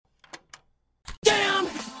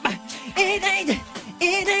It ain't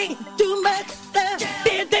too much.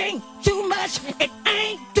 It ain't too much. It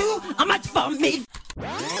ain't too much for me.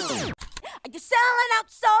 You're selling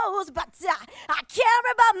out souls, but I care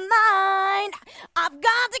about mine. I've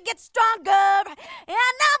got to get stronger, and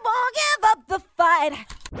I won't give up the fight.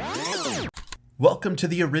 Welcome to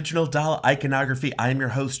the Original Doll Iconography. I am your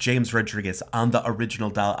host, James Rodriguez. On the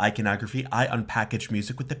Original Doll Iconography, I unpackage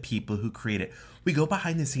music with the people who create it. We go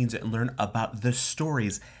behind the scenes and learn about the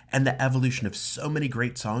stories and the evolution of so many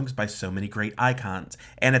great songs by so many great icons.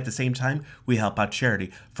 And at the same time, we help out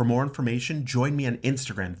charity. For more information, join me on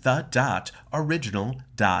Instagram,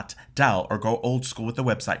 the.original.doll, or go old school with the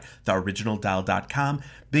website, theoriginaldoll.com.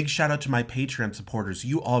 Big shout out to my Patreon supporters.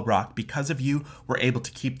 You all rock. Because of you, we're able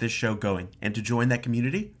to keep this show going. And to join that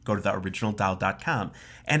community, go to theoriginaldoll.com.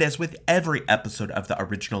 And as with every episode of The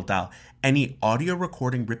Original Doll, any audio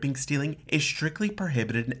recording, ripping, stealing is strictly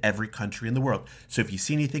prohibited in every country in the world. So if you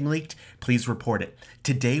see anything leaked, please report it.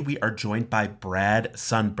 Today we are joined by Brad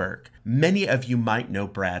Sundberg. Many of you might know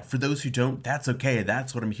Brad. For those who don't, that's okay.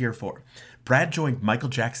 That's what I'm here for. Brad joined Michael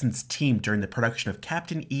Jackson's team during the production of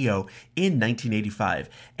Captain EO in 1985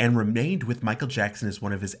 and remained with Michael Jackson as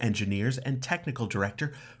one of his engineers and technical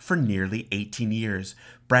director for nearly 18 years.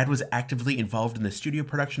 Brad was actively involved in the studio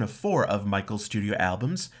production of 4 of Michael's studio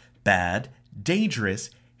albums, Bad, Dangerous,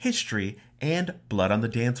 History, and Blood on the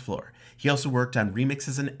Dance Floor. He also worked on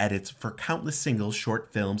remixes and edits for countless singles,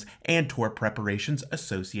 short films, and tour preparations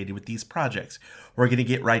associated with these projects. We're going to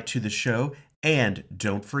get right to the show, and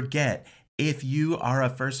don't forget, if you are a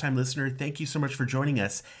first-time listener, thank you so much for joining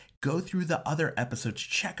us. Go through the other episodes,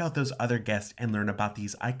 check out those other guests, and learn about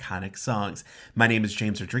these iconic songs. My name is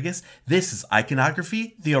James Rodriguez. This is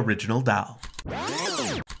Iconography, the Original Doll.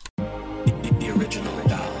 The Original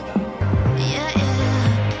Doll.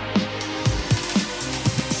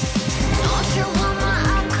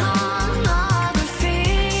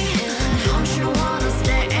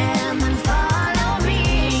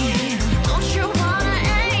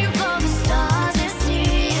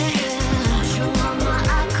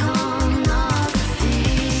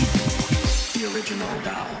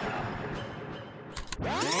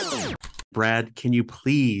 Brad, can you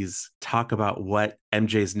please talk about what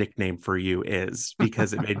MJ's nickname for you is?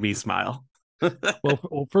 Because it made me smile.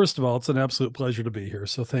 Well, first of all, it's an absolute pleasure to be here.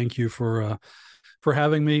 So thank you for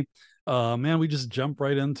having me. Man, we just jump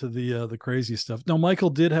right into the crazy stuff. No, Michael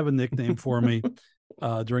did have a nickname for me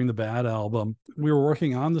during the Bad album. We were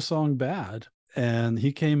working on the song Bad, and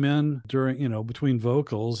he came in during, between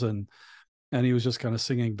vocals and he was just kind of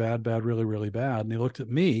singing bad, bad, really, really bad. And he looked at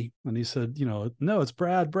me and he said, no, it's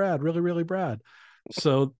Brad, really, really Brad.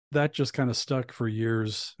 So that just kind of stuck for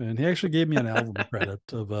years. And he actually gave me an album credit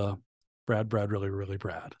of Brad, really, really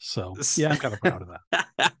Brad. So yeah, I'm kind of proud of that.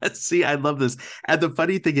 See, I love this. And the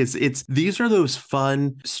funny thing is, these are those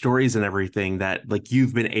fun stories and everything that like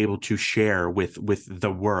you've been able to share with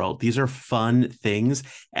the world. These are fun things.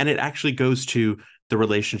 And it actually goes to the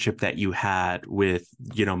relationship that you had with,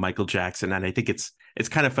 Michael Jackson. And I think it's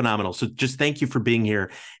kind of phenomenal. So just thank you for being here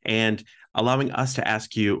and allowing us to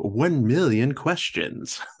ask you 1 million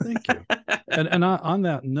questions. Thank you. And on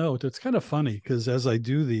that note, it's kind of funny because as I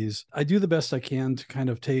do these, I do the best I can to kind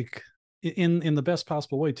of take in the best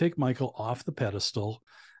possible way, take Michael off the pedestal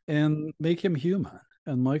and make him human.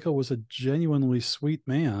 And Michael was a genuinely sweet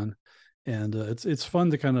man. And it's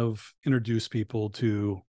fun to kind of introduce people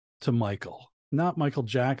to Michael. Not Michael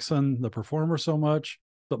Jackson, the performer, so much,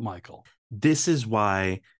 but Michael. This is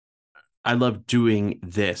why I love doing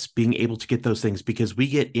this, being able to get those things, because we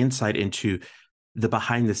get insight into the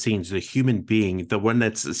behind the scenes, the human being, the one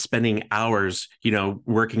that's spending hours,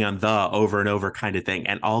 working on the over and over kind of thing,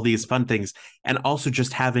 and all these fun things, and also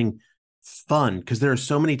just having fun, because there are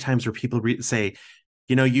so many times where people say,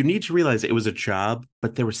 you need to realize it was a job,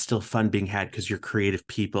 but there was still fun being had because you're creative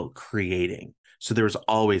people creating. So there was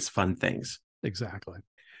always fun things. Exactly.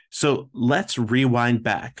 So let's rewind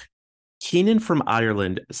back. Keenan from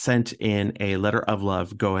Ireland sent in a letter of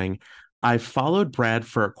love going, I've followed Brad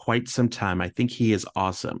for quite some time. I think he is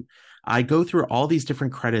awesome. I go through all these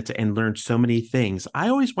different credits and learned so many things. I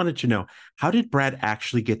always wanted to know, how did Brad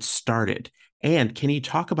actually get started? And can he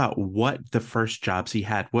talk about what the first jobs he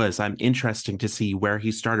had was? I'm interested to see where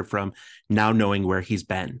he started from, now knowing where he's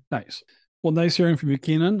been. Nice. Well, nice hearing from you,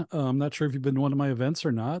 Keenan. I'm not sure if you've been to one of my events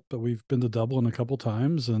or not, but we've been to Dublin a couple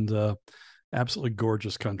times, and absolutely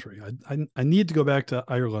gorgeous country. I need to go back to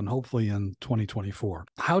Ireland, hopefully in 2024.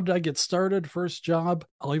 How did I get started? First job,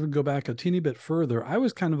 I'll even go back a teeny bit further. I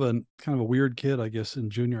was kind of a weird kid, I guess, in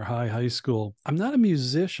junior high school. I'm not a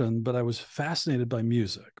musician, but I was fascinated by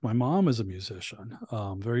music. My mom is a musician,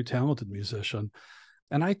 very talented musician.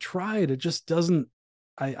 And I tried, it just doesn't,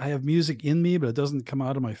 I have music in me, but it doesn't come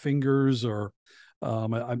out of my fingers, or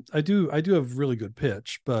I do have really good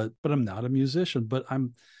pitch, but I'm not a musician. But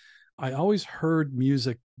I always heard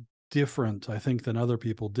music different, I think, than other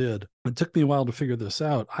people did. It took me a while to figure this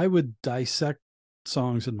out. I would dissect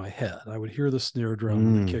songs in my head. I would hear the snare drum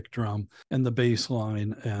and the kick drum and the bass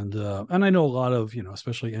line. And I know a lot of,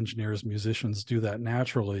 especially engineers, musicians do that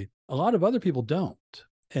naturally. A lot of other people don't.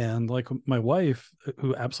 And like my wife,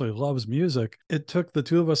 who absolutely loves music, it took the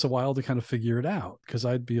two of us a while to kind of figure it out, because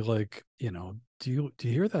I'd be like, do you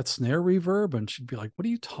hear that snare reverb? And she'd be like, what are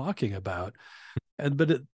you talking about?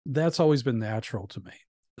 But that's always been natural to me.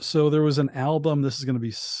 So there was an album, this is going to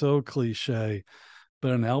be so cliche,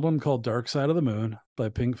 but an album called Dark Side of the Moon by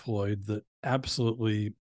Pink Floyd that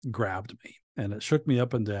absolutely grabbed me, and it shook me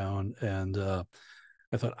up and down. And I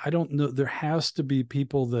thought, I don't know, there have to be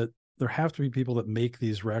people that make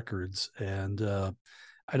these records. And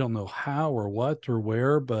I don't know how or what or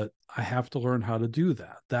where, but I have to learn how to do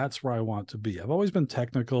that. That's where I want to be. I've always been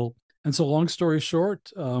technical. And so long story short,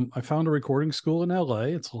 I found a recording school in LA.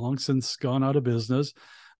 It's long since gone out of business,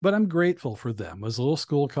 but I'm grateful for them. It was a little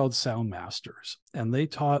school called Sound Masters, and they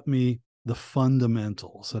taught me the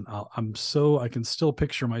fundamentals. And I can still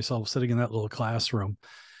picture myself sitting in that little classroom,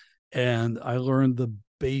 and I learned the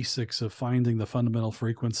basics of finding the fundamental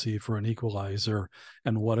frequency for an equalizer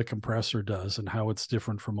and what a compressor does and how it's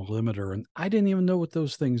different from a limiter. And I didn't even know what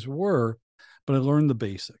those things were, but I learned the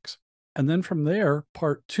basics. And then from there,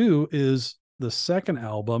 part two is the second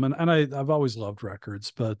album. And I've always loved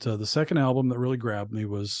records, but the second album that really grabbed me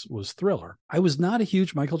was Thriller. I was not a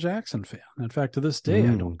huge Michael Jackson fan. In fact, to this day,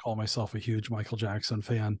 I don't call myself a huge Michael Jackson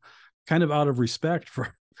fan, kind of out of respect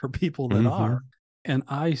for people that are. And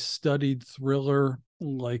I studied Thriller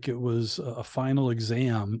like it was a final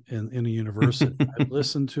exam in a university. I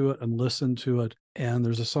listened to it. And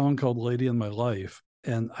there's a song called Lady in My Life.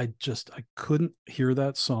 And I couldn't hear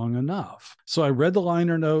that song enough. So I read the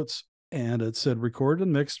liner notes, and it said recorded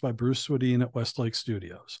and mixed by Bruce Swedien at Westlake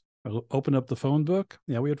Studios. I opened up the phone book.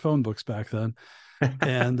 Yeah, we had phone books back then.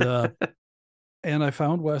 And I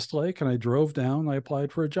found Westlake, and I drove down. I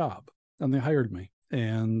applied for a job, and they hired me.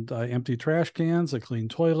 And I emptied trash cans. I cleaned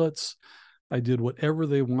toilets. I did whatever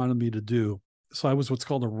they wanted me to do. So I was what's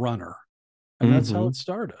called a runner. And that's how it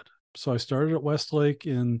started. So I started at Westlake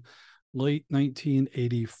in late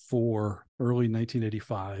 1984, early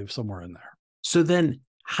 1985, somewhere in there. So then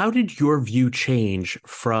how did your view change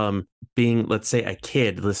from being, let's say, a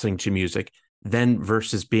kid listening to music, then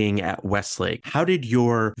versus being at Westlake? How did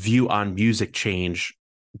your view on music change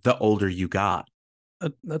the older you got?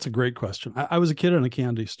 That's a great question. I was a kid in a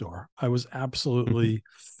candy store. I was absolutely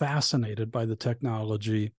fascinated by the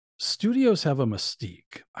technology. Studios have a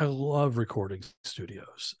mystique. I love recording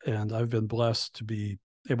studios, and I've been blessed to be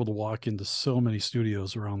able to walk into so many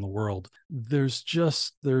studios around the world. There's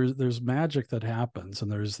magic that happens,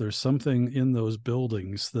 and there's something in those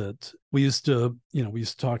buildings that we used to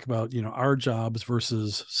talk about, our jobs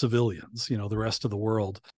versus civilians, the rest of the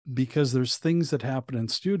world, because there's things that happen in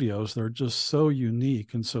studios that are just so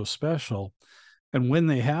unique and so special. And when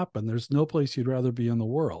they happen, there's no place you'd rather be in the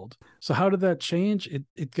world. So how did that change?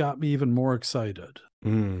 It got me even more excited.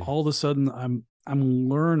 All of a sudden, I'm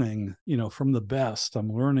learning, from the best.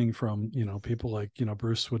 I'm learning from, people like,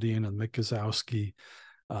 Bruce Swedien and Mick Guzowski,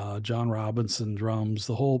 John Robinson drums,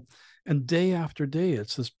 and day after day,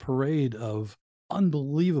 it's this parade of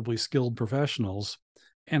unbelievably skilled professionals.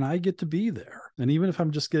 And I get to be there. And even if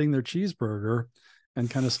I'm just getting their cheeseburger and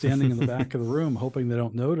kind of standing in the back of the room, hoping they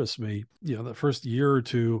don't notice me, the first year or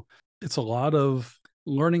two, it's a lot of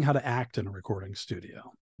learning how to act in a recording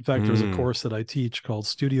studio. In fact, there's a course that I teach called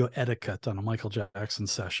Studio Etiquette on a Michael Jackson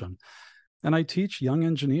session. And I teach young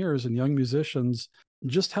engineers and young musicians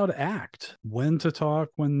just how to act, when to talk,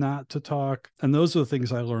 when not to talk. And those are the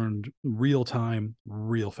things I learned real time,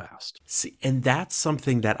 real fast. See, and that's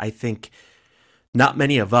something that I think not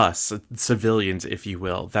many of us, civilians, if you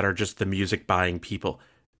will, that are just the music buying people,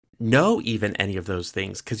 know even any of those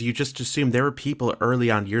things. Because you just assume there were people early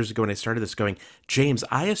on years ago when I started this going, James,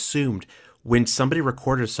 I assumed when somebody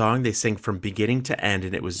recorded a song, they sang from beginning to end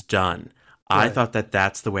and it was done. Right. I thought that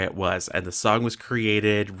that's the way it was. And the song was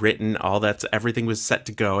created, written, everything was set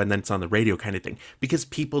to go. And then it's on the radio kind of thing, because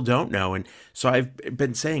people don't know. And so I've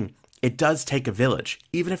been saying it does take a village,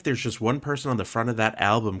 even if there's just one person on the front of that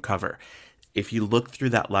album cover. If you look through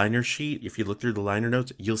that liner sheet, if you look through the liner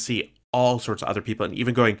notes, you'll see all sorts of other people, and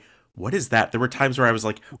even going, what is that? There were times where I was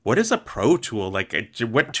like, what is a Pro Tool? Like,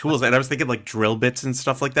 what tools? And I was thinking like drill bits and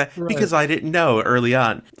stuff like that because I didn't know early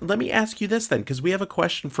on. Let me ask you this then, because we have a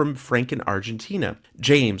question from Frank in Argentina.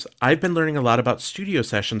 James, I've been learning a lot about studio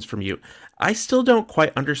sessions from you. I still don't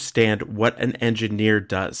quite understand what an engineer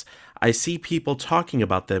does. I see people talking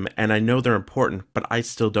about them and I know they're important, but I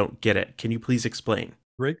still don't get it. Can you please explain?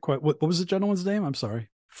 Great. What was the gentleman's name? I'm sorry.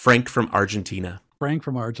 Frank from Argentina. Frank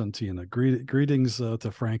from Argentina. Greetings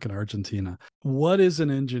to Frank in Argentina. What is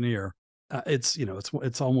an engineer?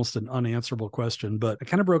 It's almost an unanswerable question, but I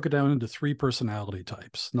kind of broke it down into 3 personality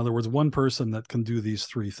types. In other words, one person that can do these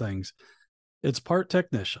 3 things. It's part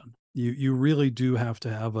technician. You really do have to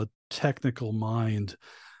have a technical mind.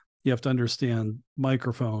 You have to understand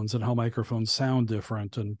microphones and how microphones sound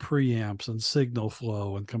different, and preamps and signal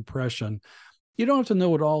flow and compression. You don't have to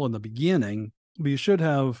know it all in the beginning, but you should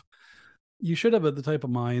have the type of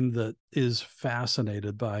mind that is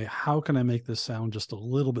fascinated by how can I make this sound just a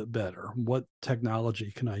little bit better? What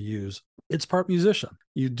technology can I use? It's part musician.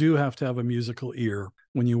 You do have to have a musical ear.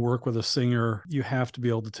 When you work with a singer, you have to be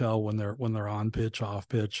able to tell when they're on pitch, off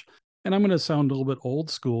pitch. And I'm going to sound a little bit old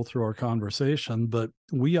school through our conversation, but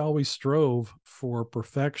we always strove for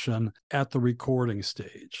perfection at the recording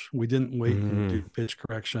stage. We didn't wait and do pitch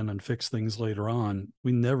correction and fix things later on.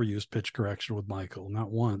 We never used pitch correction with Michael, not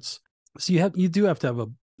once. So you do have to have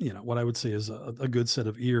what I would say is a good set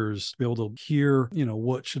of ears to be able to hear,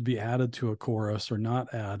 what should be added to a chorus or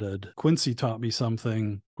not added. Quincy taught me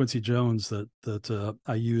something, Quincy Jones, that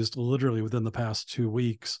I used literally within the past 2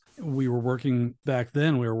 weeks. We were working with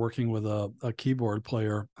a keyboard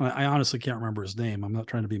player. I honestly can't remember his name. I'm not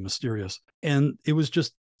trying to be mysterious. And it was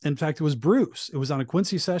just, in fact, it was Bruce. It was on a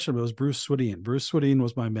Quincy session, but it was Bruce Swedien. Bruce Swedien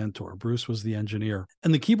was my mentor. Bruce was the engineer.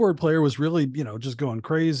 And the keyboard player was really, just going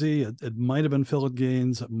crazy. It might have been Philip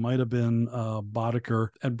Gaines. It might have been Boddicker.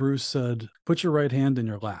 And Bruce said, put your right hand in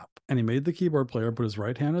your lap. And he made the keyboard player put his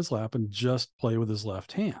right hand in his lap and just play with his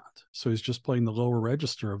left hand. So he's just playing the lower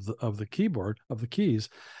register of the keyboard, of the keys.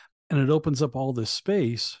 And it opens up all this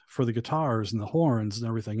space for the guitars and the horns and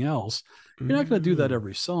everything else. You're not going to do that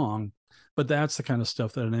every song. But that's the kind of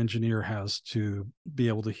stuff that an engineer has to be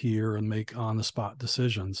able to hear and make on-the-spot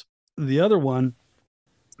decisions. The other one,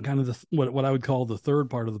 kind of what I would call the third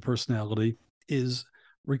part of the personality, is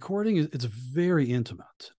recording. It's very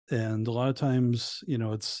intimate. And a lot of times,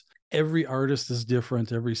 it's every artist is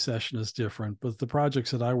different. Every session is different. But the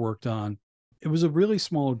projects that I worked on, it was a really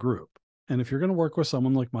small group. And if you're going to work with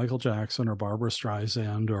someone like Michael Jackson or Barbra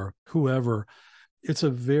Streisand or whoever, it's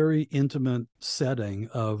a very intimate setting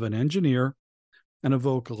of an engineer and a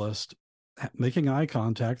vocalist making eye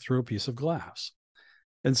contact through a piece of glass.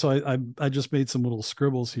 And so I just made some little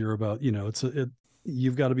scribbles here about,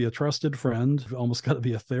 you've got to be a trusted friend. You've almost got to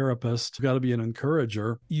be a therapist. You've got to be an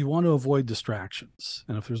encourager. You want to avoid distractions.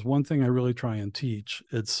 And if there's one thing I really try and teach,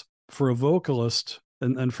 it's for a vocalist,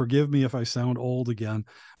 and forgive me if I sound old again,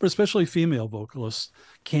 but especially female vocalists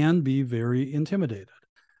can be very intimidated.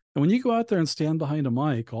 And when you go out there and stand behind a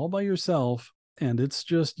mic all by yourself, and it's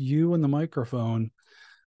just you and the microphone,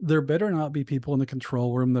 there better not be people in the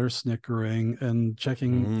control room that are snickering and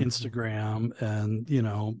checking Instagram, and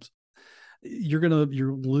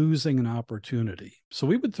you're losing an opportunity. So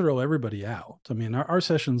we would throw everybody out. I mean, our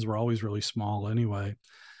sessions were always really small anyway,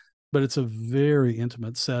 but it's a very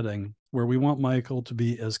intimate setting where we want Michael to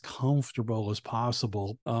be as comfortable as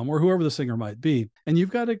possible, or whoever the singer might be. And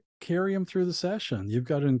you've got to carry him through the session. You've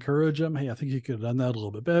got to encourage him. Hey, I think you could have done that a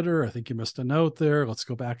little bit better. I think you missed a note there. Let's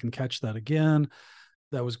go back and catch that again.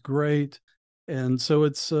 That was great. And so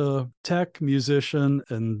it's a tech, musician,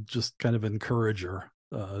 and just kind of encourager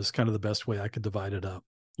is kind of the best way I could divide it up.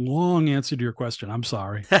 Long answer to your question. I'm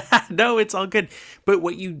sorry. No, it's all good. But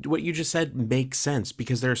what you just said makes sense,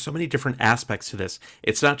 because there are so many different aspects to this.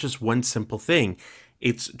 It's not just one simple thing.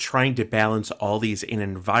 It's trying to balance all these in an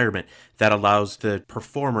environment that allows the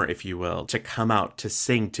performer, if you will, to come out, to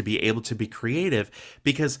sing, to be able to be creative,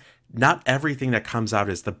 because not everything that comes out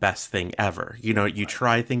is the best thing ever. You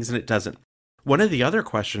try things and it doesn't. One of the other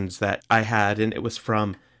questions that I had, and it was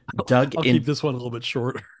from Doug. I'll keep this one a little bit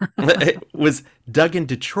shorter. It was Doug in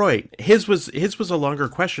Detroit. His was a longer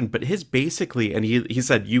question, but his basically, and he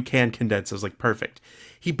said, you can condense. I was like, perfect.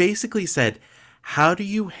 He basically said, how do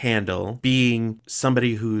you handle being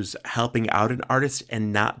somebody who's helping out an artist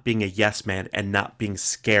and not being a yes man and not being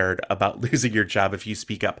scared about losing your job if you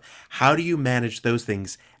speak up? How do you manage those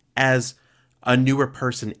things as a newer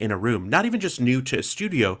person in a room? Not even just new to a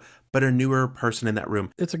studio, but a newer person in that room.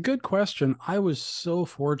 It's a good question. I was so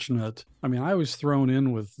fortunate. I mean, I was thrown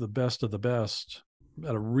in with the best of the best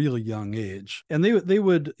at a really young age, and they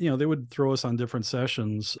would, you know, they would throw us on different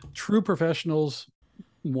sessions. True professionals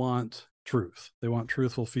want truth. They want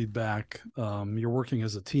truthful feedback. You're working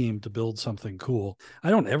as a team to build something cool. I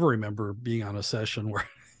don't ever remember being on a session where,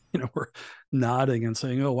 you know, we're nodding and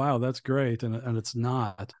saying, "Oh, wow, that's great," and it's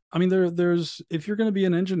not. I mean, there's if you're going to be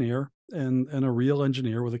an engineer and a real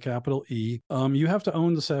engineer with a capital E, you have to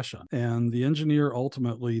own the session, and the engineer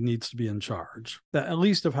ultimately needs to be in charge, at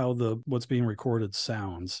least of how what's being recorded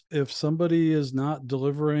sounds. If somebody is not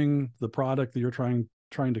delivering the product that you're trying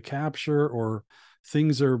to capture, or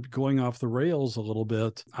things are going off the rails a little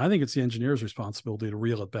bit, I think it's the engineer's responsibility to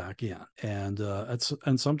reel it back in. And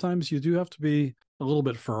sometimes you do have to be a little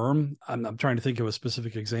bit firm. I'm trying to think of a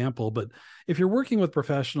specific example, but if you're working with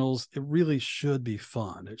professionals, it really should be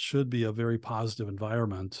fun. It should be a very positive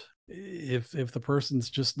environment. If the person's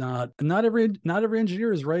just not every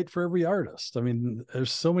engineer is right for every artist. I mean,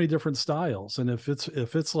 there's so many different styles, and if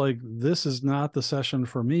it's like, this is not the session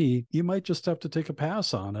for me, you might just have to take a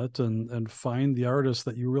pass on it and find the artist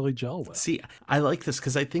that you really gel with. See, I like this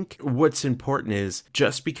because I think what's important is,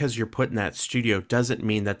 just because you're put in that studio doesn't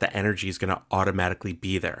mean that the energy is going to automatically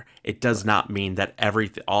be there. It does not mean that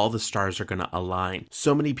all the stars are going to align.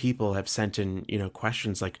 So many people have sent in, you know,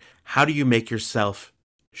 questions like, how do you make yourself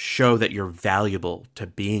show that you're valuable to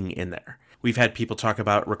being in there? We've had people talk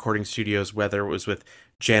about recording studios, whether it was with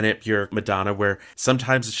Janet, Björk, Madonna, where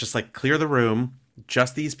sometimes it's just like, clear the room,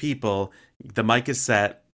 just these people, the mic is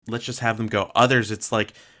set, let's just have them go. Others, it's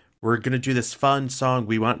like, we're going to do this fun song.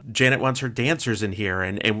 Janet wants her dancers in here,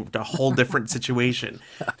 and a whole different situation.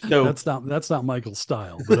 So that's not Michael's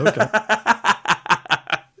style, but okay.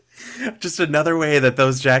 Just another way that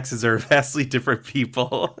those Jacksons are vastly different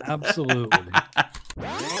people. Absolutely.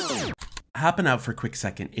 Hopping out for a quick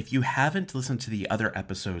second, if you haven't listened to the other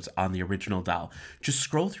episodes on the original Dial, just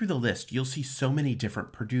scroll through the list. You'll see so many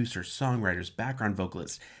different producers, songwriters, background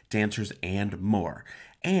vocalists, dancers, and more.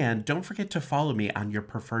 And don't forget to follow me on your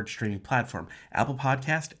preferred streaming platform, Apple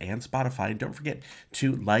Podcast and Spotify. And don't forget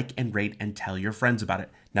to like and rate and tell your friends about it.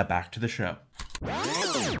 Now back to the show.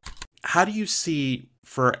 How do you see,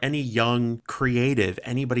 for any young creative,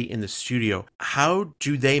 anybody in the studio, how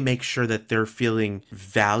do they make sure that they're feeling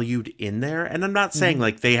valued in there? And I'm not saying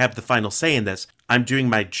like they have the final say in this. I'm doing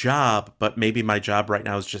my job, but maybe my job right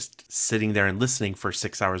now is just sitting there and listening for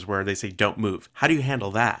 6 hours, where they say, don't move. How do you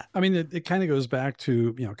handle that? I mean, it kind of goes back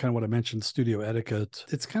to, you know, kind of what I mentioned, studio etiquette.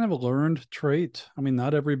 It's kind of a learned trait. I mean,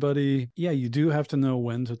 not everybody, you do have to know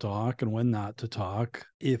when to talk and when not to talk.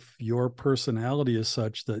 If your personality is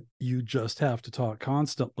such that you just have to talk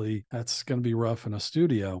constantly, that's going to be rough in a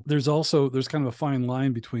studio. There's kind of a fine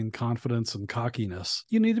line between confidence and cockiness.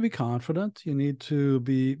 You need to be confident. You need to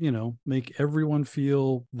be, you know, make everyone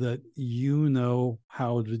feel that you know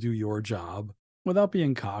how to do your job without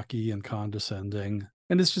being cocky and condescending.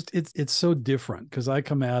 And it's so different, because I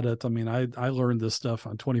come at it. I mean, I learned this stuff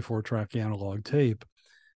on 24-track analog tape,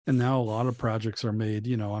 and now a lot of projects are made,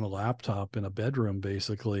 you know, on a laptop in a bedroom,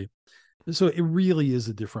 basically. So it really is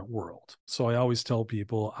a different world. So I always tell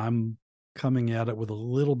people I'm coming at it with a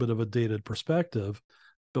little bit of a dated perspective,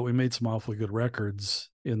 but we made some awfully good records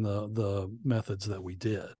in the methods that we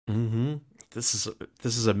did. Mm-hmm. This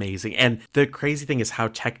is amazing. And the crazy thing is how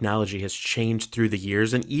technology has changed through the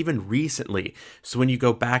years, and even recently. So when you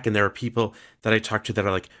go back, and there are people that I talk to that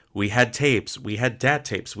are like, we had tapes, we had DAT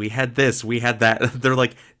tapes, we had this, we had that. They're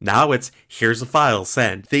like, now it's, here's a file,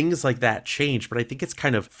 send. Things like that change. But I think it's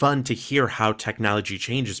kind of fun to hear how technology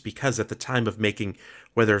changes, because at the time of making,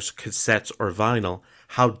 whether it's cassettes or vinyl,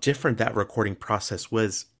 how different that recording process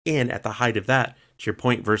was at the height of that, to your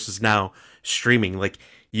point, versus now streaming. Like,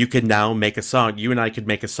 you could now make a song. You and I could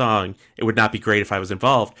make a song. It would not be great if I was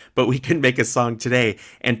involved, but we can make a song today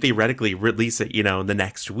and theoretically release it, you know, the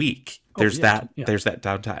next week. There's that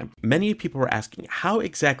downtime. Many people were asking how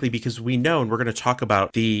exactly, because we know, and we're going to talk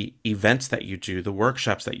about the events that you do, the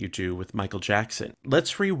workshops that you do with Michael Jackson.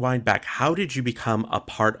 Let's rewind back. How did you become a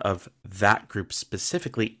part of that group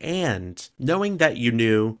specifically? And knowing that you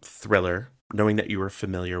knew Thriller, knowing that you were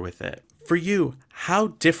familiar with it, for you, how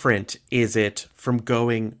different is it from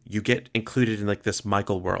you get included in like this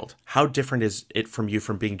Michael world? How different is it from you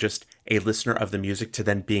from being just a listener of the music to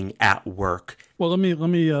then being at work? Well, let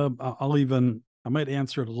me I'll even I might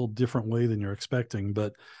answer it a little different way than you're expecting,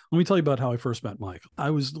 but let me tell you about how I first met Michael. I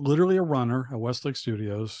was literally a runner at Westlake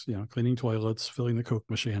Studios, cleaning toilets, filling the Coke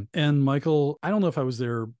machine. And Michael, I don't know if I was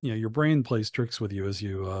there, your brain plays tricks with you as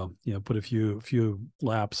you, put a few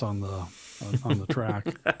laps on the track.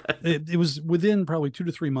 It was within probably 2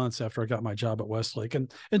 to 3 months after I got my job at Westlake.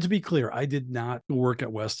 And to be clear, I did not work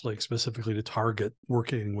at Westlake specifically to target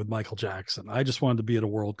working with Michael Jackson. I just wanted to be at a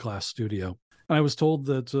world-class studio. And I was told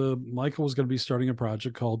that Michael was going to be starting a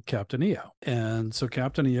project called Captain EO. And so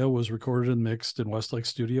Captain EO was recorded and mixed in Westlake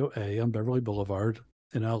Studio A on Beverly Boulevard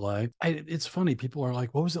in LA. It's funny. People are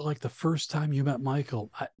like, what was it like the first time you met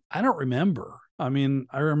Michael? I don't remember. I mean,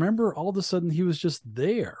 I remember all of a sudden he was just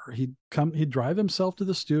there. He'd drive himself to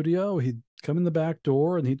the studio. He'd come in the back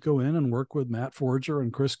door and he'd go in and work with Matt Forger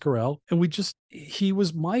and Chris Carell. And he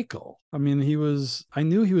was Michael. I mean, I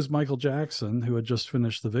knew he was Michael Jackson, who had just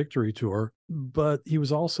finished the Victory Tour, but he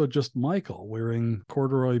was also just Michael, wearing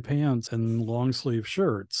corduroy pants and long sleeve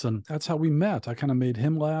shirts. And that's how we met. I kind of made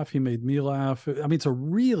him laugh. He made me laugh. I mean, it's a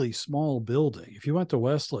really small building. If you went to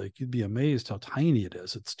Westlake, you'd be amazed how tiny it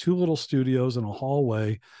is. It's 2 little studios and a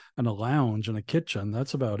hallway and a lounge and a kitchen.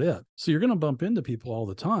 That's about it. So you're going to bump into people all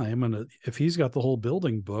the time. And if he's got the whole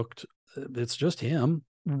building booked, it's just him.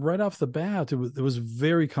 Right off the bat, it was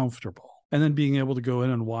very comfortable. And then being able to go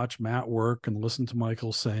in and watch Matt work and listen to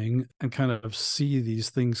Michael sing and kind of see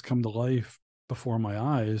these things come to life before my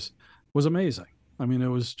eyes was amazing. I mean, it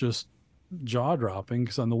was just jaw-dropping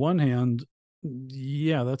because on the one hand,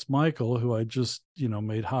 yeah, that's Michael, who I just,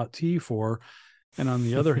 made hot tea for. And on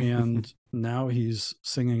the other hand, now he's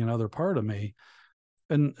singing another part of me.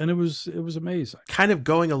 And it was amazing. Kind of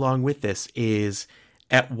going along with this is,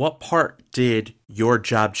 at what part did your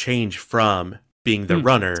job change from being the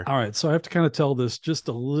runner? All right. So I have to kind of tell this just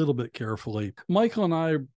a little bit carefully. Michael and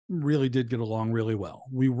I really did get along really well.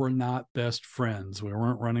 We were not best friends. We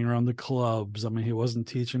weren't running around the clubs. I mean, he wasn't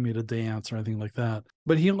teaching me to dance or anything like that,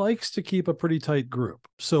 but he likes to keep a pretty tight group.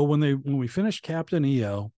 So when we finished Captain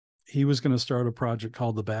EO, he was going to start a project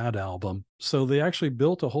called the Bad Album. So they actually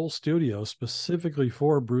built a whole studio specifically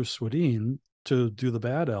for Bruce Swedien to do the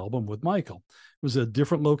Bad Album with Michael. It was a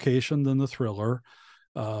different location than the Thriller,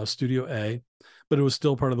 Studio A, but it was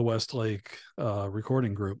still part of the Westlake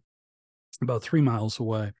recording group, about 3 miles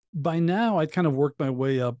away. By now, I'd kind of worked my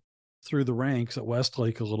way up through the ranks at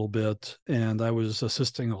Westlake a little bit, and I was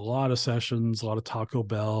assisting a lot of sessions, a lot of Taco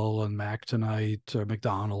Bell and Mac Tonight, or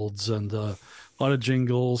McDonald's, and a lot of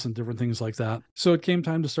jingles and different things like that. So it came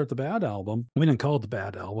time to start the Bad Album. We didn't call it the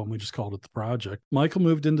Bad Album. We just called it the project. Michael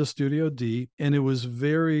moved into Studio D, and it was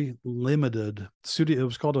very limited. It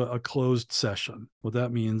was called a closed session. What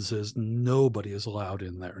that means is nobody is allowed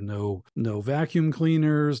in there. No vacuum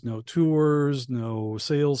cleaners, no tours, no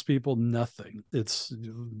salespeople, nothing. It's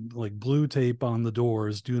like blue tape on the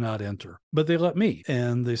doors, do not enter. But they let me.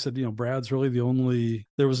 And they said, Brad's really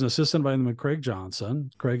there was an assistant by the name of Craig Johnson.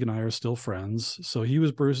 Craig and I are still friends. So he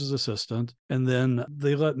was Bruce's assistant. And then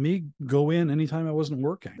they let me go in anytime I wasn't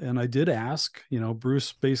working. And I did ask,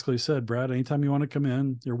 Bruce basically said, Brad, anytime you want to come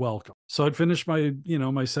in, you're welcome. So I'd finish my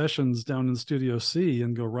sessions down in Studio C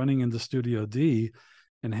and go running into Studio D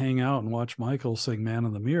and hang out and watch Michael sing Man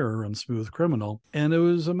in the Mirror and Smooth Criminal. And it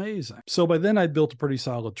was amazing. So by then I'd built a pretty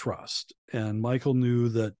solid trust. And Michael knew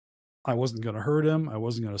that I wasn't going to hurt him. I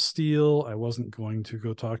wasn't going to steal. I wasn't going to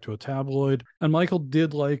go talk to a tabloid. And Michael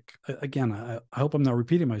did again, I hope I'm not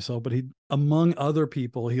repeating myself, but among other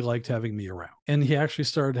people, he liked having me around. And he actually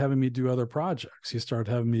started having me do other projects. He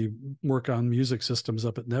started having me work on music systems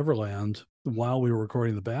up at Neverland while we were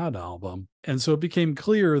recording the Bad Album. And so it became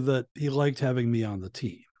clear that he liked having me on the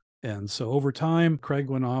team. And so over time, Craig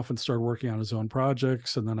went off and started working on his own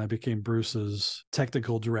projects. And then I became Bruce's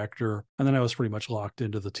technical director. And then I was pretty much locked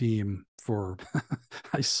into the team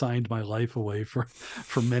I signed my life away for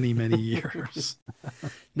many, many years.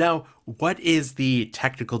 Now, what is the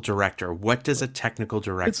technical director? What does a technical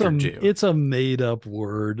director do? It's a made up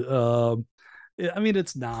word.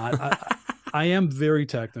 It's not. I am very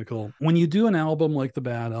technical. When you do an album like the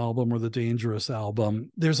Bad Album or the Dangerous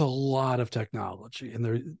album, there's a lot of technology.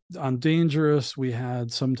 And on Dangerous, we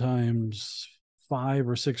had sometimes 5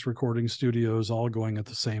 or 6 recording studios all going at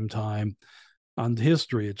the same time. On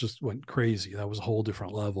History, it just went crazy. That was a whole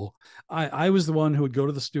different level. I was the one who would go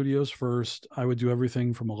to the studios first. I would do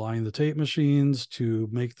everything from align the tape machines to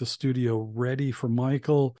make the studio ready for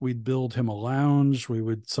Michael. We'd build him a lounge. We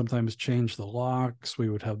would sometimes change the locks. We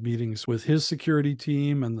would have meetings with his security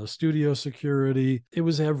team and the studio security. It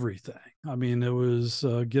was everything. I mean, it was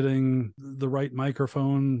getting the right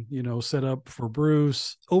microphone, set up for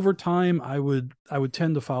Bruce. Over time, I would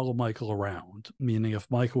tend to follow Michael around, meaning if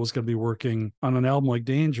Michael was going to be working on an album like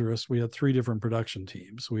Dangerous, we had 3 different production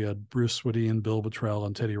teams. We had Bruce Swedien, Bill Bottrell,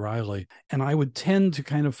 and Teddy Riley. And I would tend to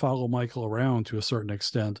kind of follow Michael around to a certain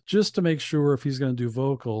extent, just to make sure if he's going to do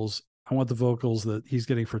vocals, I want the vocals that he's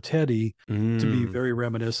getting for Teddy to be very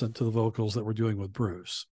reminiscent to the vocals that we're doing with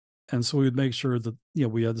Bruce. And so we would make sure that,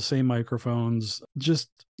 we had the same microphones, just,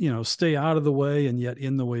 stay out of the way and yet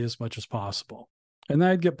in the way as much as possible. And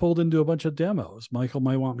I'd get pulled into a bunch of demos. Michael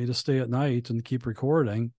might want me to stay at night and keep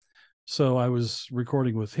recording. So I was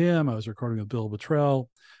recording with him. I was recording with Bill Bottrell.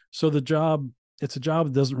 So it's a job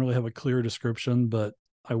that doesn't really have a clear description, but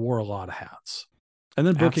I wore a lot of hats. And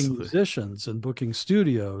then booking musicians and booking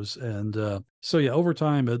studios. And over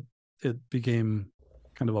time, it became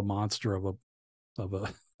kind of a monster of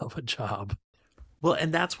a job. Well,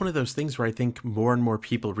 and that's one of those things where I think more and more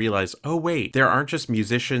people realize, oh, wait, there aren't just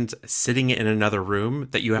musicians sitting in another room,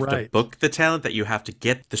 that you have to book the talent, that you have to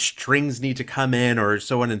get the strings need to come in, or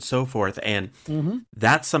so on and so forth. And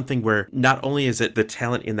that's something where not only is it the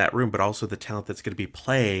talent in that room, but also the talent that's going to be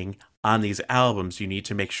playing on these albums. You need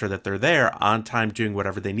to make sure that they're there on time, doing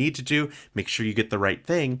whatever they need to do, make sure you get the right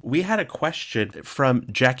thing. We had a question from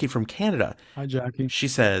Jackie from Canada. Hi, Jackie. She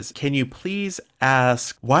says, can you please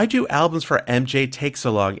ask, why do albums for MJ take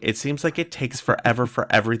so long? It seems like it takes forever for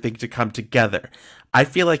everything to come together. I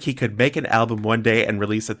feel like he could make an album one day and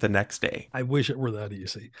release it the next day. I wish it were that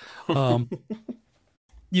easy.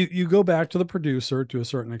 You go back to the producer to a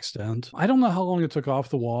certain extent. I don't know how long it took Off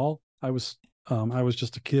the Wall. I was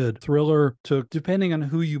just a kid. Thriller took, depending on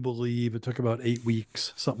who you believe, it took about 8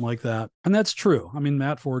 weeks, something like that. And that's true. I mean,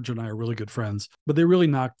 Matt Forge and I are really good friends, but they really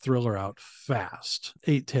knocked Thriller out fast,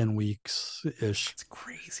 8-10 weeks-ish. It's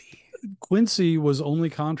crazy. Quincy was only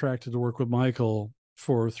contracted to work with Michael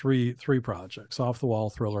for three projects, Off the Wall,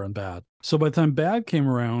 Thriller, and Bad. So by the time Bad came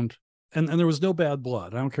around, and there was no bad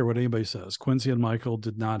blood. I don't care what anybody says. Quincy and Michael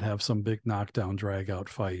did not have some big knockdown, drag-out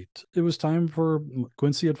fight. It was time for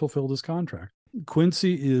Quincy had fulfilled his contract.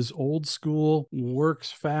 Quincy is old school,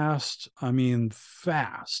 works fast. I mean,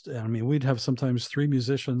 fast. I mean, we'd have sometimes 3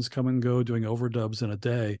 musicians come and go doing overdubs in a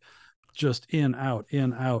day, just in, out,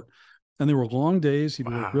 in, out. And they were long days. He'd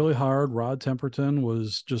work really hard. Rod Temperton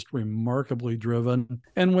was just remarkably driven.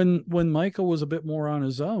 And when Michael was a bit more on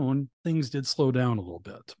his own, things did slow down a little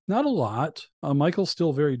bit. Not a lot. Michael's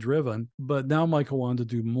still very driven, but now Michael wanted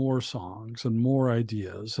to do more songs and more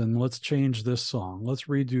ideas. And let's change this song. Let's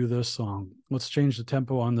redo this song. Let's change the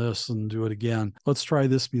tempo on this and do it again. Let's try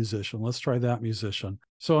this musician. Let's try that musician.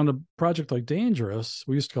 So on a project like Dangerous,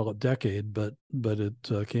 we used to call it Decade, but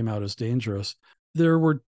it came out as Dangerous.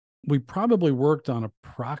 We probably worked on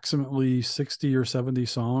approximately 60 or 70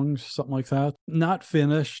 songs, something like that. Not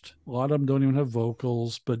finished. A lot of them don't even have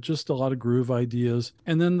vocals, but just a lot of groove ideas.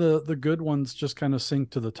 And then the good ones just kind of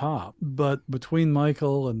sink to the top. But between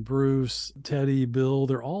Michael and Bruce, Teddy, Bill,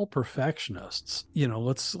 they're all perfectionists.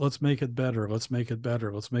 Let's make it better. Let's make it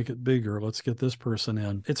better. Let's make it bigger. Let's get this person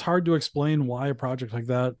in. It's hard to explain why a project like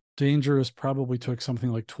that, Dangerous, probably took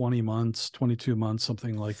something like 20 months, 22 months,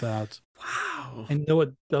 something like that. Wow. I know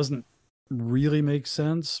it doesn't really make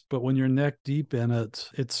sense, but when you're neck deep in it,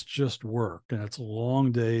 it's just work, and it's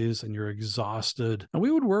long days and you're exhausted. And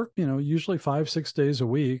we would work, usually 5-6 days a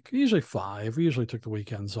week, usually 5. We usually took the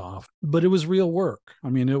weekends off, but it was real work. I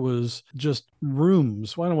mean, it was just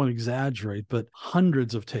rooms. Well, I don't want to exaggerate, but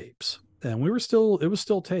hundreds of tapes. And it was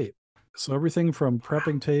still tape. So everything from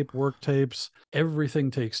prepping tape, work tapes,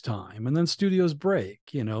 everything takes time. And then studios break.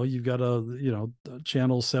 You've got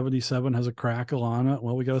channel 77 has a crackle on it.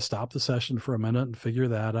 Well, we got to stop the session for a minute and figure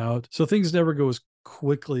that out. So things never go as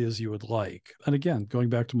quickly as you would like. And again, going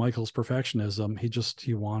back to Michael's perfectionism,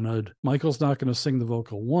 Michael's not going to sing the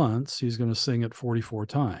vocal once. He's going to sing it 44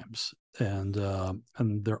 times. And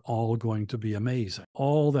they're all going to be amazing.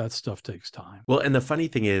 All that stuff takes time. Well, and the funny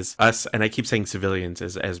thing is, us, and I keep saying civilians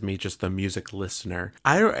as me, just the music listener,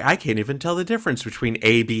 I can't even tell the difference between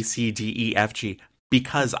A, B, C, D, E, F, G,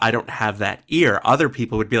 because I don't have that ear. Other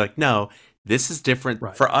people would be like, no, this is different.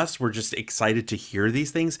 Right. For us, we're just excited to hear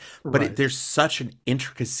these things, but there's such an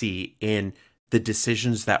intricacy in the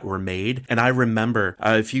decisions that were made. And I remember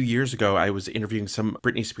a few years ago, I was interviewing some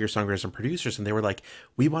Britney Spears songwriters and producers, and they were like,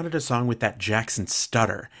 we wanted a song with that Jackson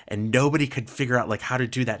stutter, and nobody could figure out how to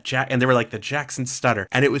do that and they were like, the Jackson stutter.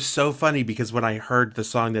 And it was so funny because when I heard the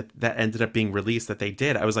song that ended up being released that they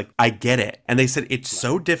did, I was like, I get it. And they said, it's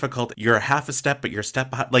so difficult. You're a half a step, but you're a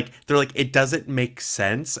step behind. They're like, it doesn't make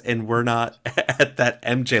sense. And we're not at that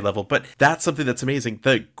MJ level, but that's something that's amazing.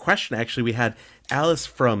 The question actually we had Alice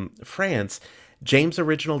from France. James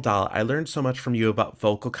Original Doll, I learned so much from you about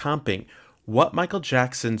vocal comping. What Michael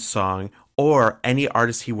Jackson song or any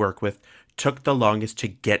artist he worked with took the longest to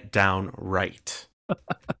get down right?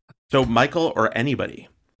 So Michael or anybody?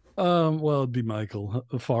 Well, it'd be Michael,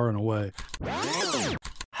 far and away.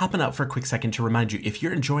 Hopping out for a quick second to remind you, if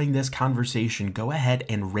you're enjoying this conversation, go ahead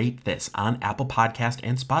and rate this on Apple Podcast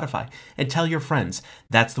and Spotify and tell your friends.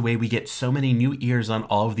 That's the way we get so many new ears on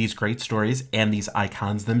all of these great stories and these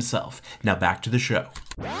icons themselves. Now back to the show.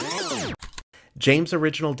 James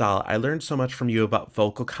Original Doll, I learned so much from you about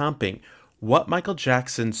vocal comping. What Michael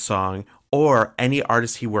Jackson song or any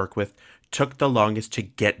artist he worked with took the longest to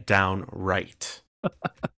get down right?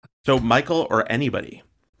 So Michael or anybody?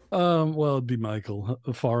 Well, it'd be Michael,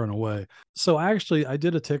 far and away. So actually, I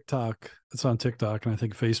did a TikTok. It's on TikTok and I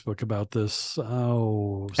think Facebook about this.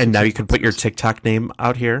 And now you can put your TikTok name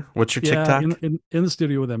out here. What's your TikTok? In the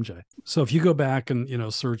studio with MJ. So if you go back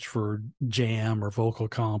and search for Jam or Vocal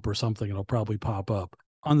Comp or something, it'll probably pop up.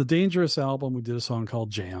 On the Dangerous album, we did a song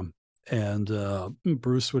called Jam, and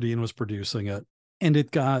Bruce Swedien was producing it, and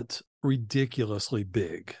it got ridiculously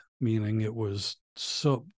big, meaning it was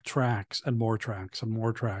so tracks and more tracks and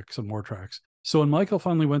more tracks and more tracks. So when Michael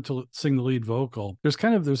finally went to sing the lead vocal, there's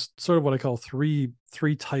sort of what I call three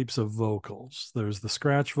types of vocals. There's the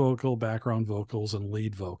scratch vocal, background vocals, and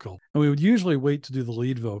lead vocal. And we would usually wait to do the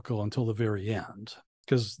lead vocal until the very end,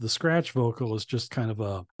 because the scratch vocal is just kind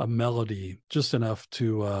of a melody, just enough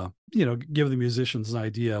to give the musicians an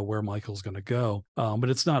idea where Michael's going to go. But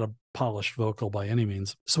it's not a polished vocal by any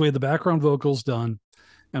means. So we had the background vocals done,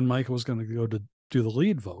 and Michael was going to go to do the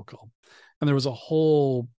lead vocal. And there was a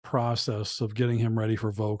whole process of getting him ready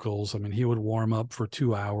for vocals. I mean, he would warm up for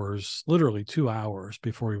 2 hours, literally 2 hours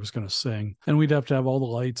before he was going to sing. And we'd have to have all the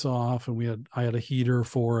lights off, and I had a heater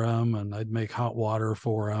for him, and I'd make hot water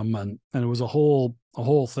for him, and it was a whole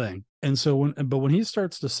thing. And so when he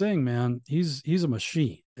starts to sing, man, he's a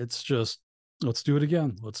machine. It's just, let's do it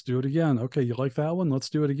again. Let's do it again. Okay, you like that one?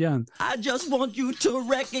 Let's do it again. I just want you to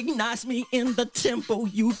recognize me in the tempo.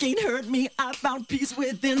 You can't hurt me. I found peace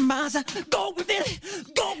within myself. Go with it,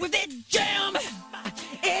 jam.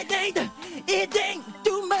 It ain't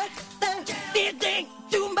too much. It ain't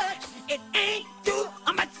too much. It ain't too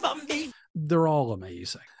much for me. They're all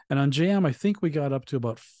amazing. And on Jam, I think we got up to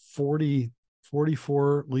about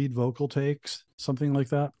 44 lead vocal takes, something like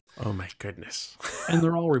that. Oh my goodness. And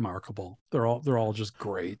they're all remarkable. They're all just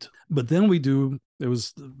great. But then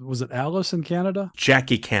was it Alice in Canada?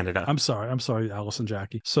 Jackie Canada. I'm sorry, Alice and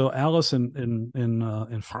Jackie. So Alice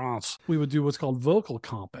in France, we would do what's called vocal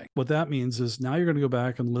comping. What that means is now you're going to go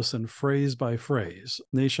back and listen phrase by phrase,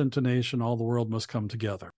 nation to nation, all the world must come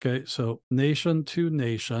together. Okay, so nation to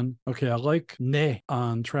nation. Okay, I like ne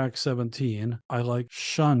on track 17. I like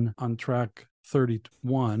shun on track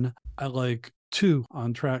 31. I like 2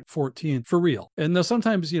 on track 14 for real. And now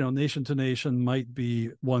sometimes, nation to nation might be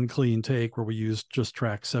one clean take where we use just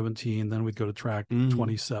track 17, then we'd go to track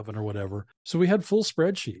 27 or whatever. So we had full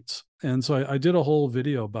spreadsheets. And so I did a whole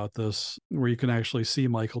video about this where you can actually see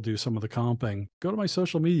Michael do some of the comping. Go to my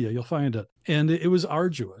social media, you'll find it. And it was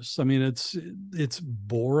arduous. I mean, it's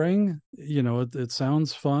boring. It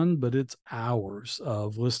sounds fun, but it's hours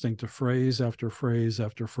of listening to phrase after phrase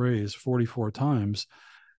after phrase 44 times.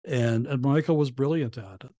 And Michael was brilliant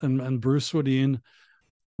at it. And Bruce Swedien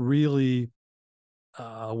really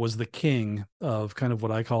was the king of kind of what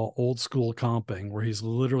I call old school comping, where he's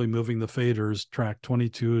literally moving the faders track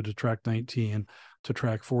 22 to track 19 to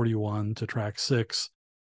track 41 to track 6.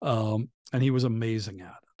 And he was amazing at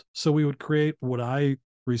it. So we would create what I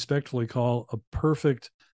respectfully call a perfect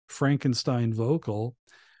Frankenstein vocal,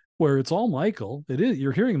 where it's all Michael. It is,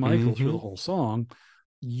 you're hearing Michael through the whole song.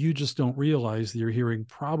 You just don't realize that you're hearing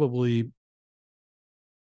probably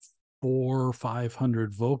 400 or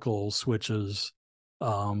 500 vocal switches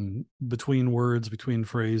between words, between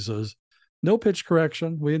phrases. No pitch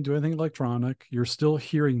correction. We didn't do anything electronic. You're still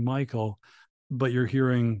hearing Michael, but you're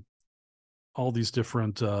hearing all these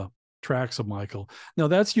different tracks of Michael. Now,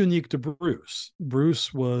 that's unique to Bruce.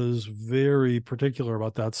 Bruce was very particular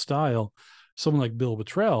about that style. Someone like Bill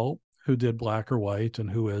Bottrell, who did Black or White and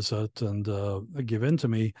Who Is It and Give In to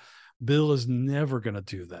Me, Bill is never going to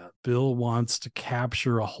do that. Bill wants to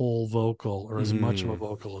capture a whole vocal or as much of a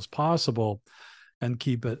vocal as possible and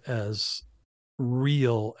keep it as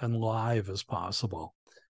real and live as possible.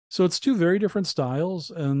 So it's two very different styles,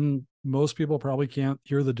 and most people probably can't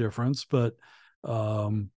hear the difference. But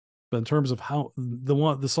in terms of how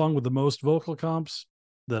the song with the most vocal comps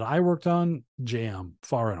that I worked on, Jam,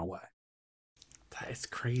 far and away. That is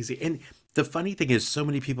crazy. And the funny thing is, so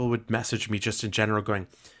many people would message me just in general going,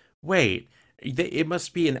 wait, It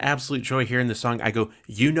must be an absolute joy hearing the song. I go,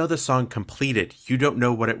 you know the song completed. You don't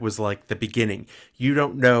know what it was like the beginning. You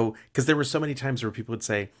don't know, because there were so many times where people would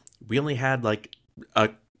say, we only had like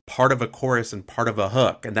a part of a chorus and part of a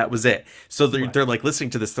hook, and that was it. So they're like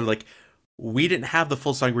listening to this, they're like, we didn't have the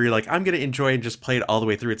full song where you're like, I'm going to enjoy and just play it all the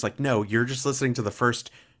way through. It's like, no, you're just listening to the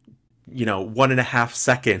first, 1.5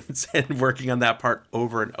 seconds and working on that part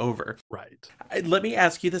over and over. Right. Let me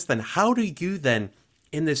ask you this then. How do you then,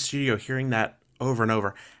 in this studio, hearing that over and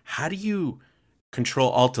over, how do you Control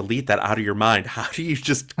Alt Delete that out of your mind? How do you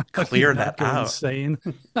just clear that out? Insane.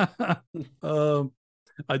 I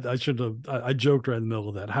should have. I joked right in the middle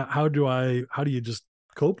of that. How do you just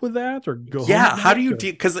cope with that or go? Yeah. How do you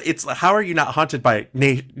deal? Because it's, how are you not haunted by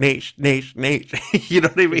Nate? You know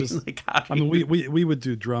what I mean? We would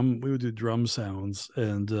do drum sounds,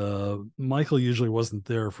 and Michael usually wasn't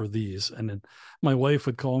there for these, and then my wife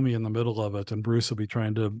would call me in the middle of it, and Bruce would be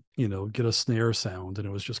trying to get a snare sound, and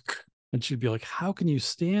it was just, and she'd be like, "How can you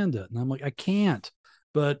stand it?" And I'm like, "I can't,"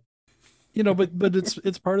 but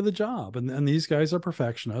it's part of the job, and these guys are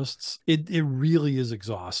perfectionists. It really is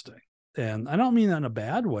exhausting. And I don't mean that in a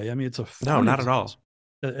bad way. I mean, it's a fun no, not at all.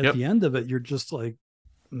 At the end of it, you're just like,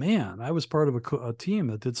 man, I was part of a team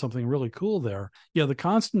that did something really cool there. Yeah, the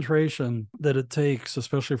concentration that it takes,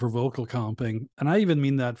 especially for vocal comping, and I even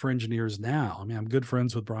mean that for engineers now. I mean, I'm good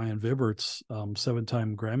friends with Brian Viberts,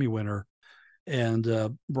 7-time Grammy winner, and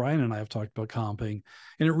Brian and I have talked about comping,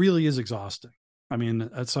 and it really is exhausting. I mean,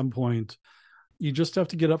 at some point, you just have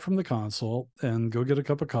to get up from the console and go get a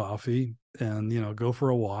cup of coffee and, go for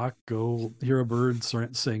a walk, go hear a bird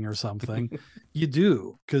sing or something. You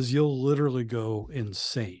do, because you'll literally go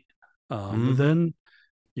insane. But then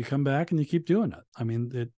you come back and you keep doing it. I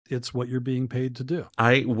mean, it's what you're being paid to do.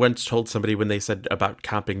 I once told somebody when they said about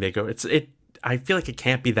comping, they go, I feel like it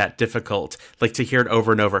can't be that difficult, like to hear it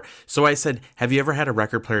over and over. So I said, have you ever had a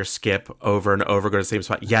record player skip over and over, go to the same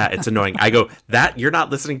spot? Yeah, it's annoying. I go, you're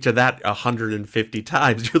not listening to that 150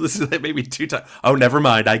 times. You're listening to that maybe 2 times. Oh, never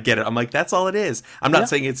mind. I get it. I'm like, that's all it is. I'm not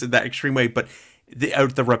saying it's in that extreme way, but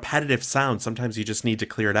the repetitive sound, sometimes you just need to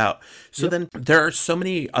clear it out. So then there are so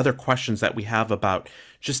many other questions that we have about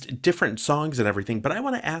just different songs and everything. But I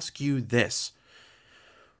want to ask you this.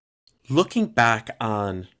 Looking back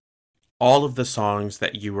on all of the songs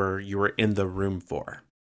that you were in the room for,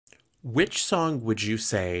 which song would you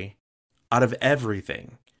say, out of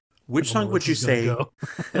everything, which song would you say,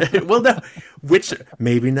 well, no,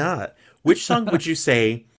 maybe not. Which song would you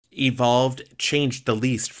say changed the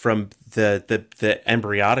least from the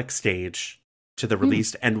embryonic stage to the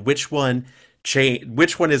released, and which one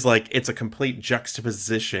is like, it's a complete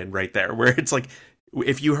juxtaposition right there, where it's like,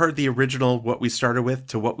 if you heard the original, what we started with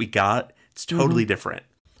to what we got, it's totally different.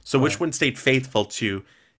 So which one stayed faithful to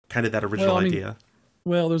kind of that original idea?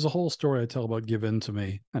 Well, there's a whole story I tell about Give In To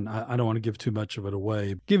Me, and I don't want to give too much of it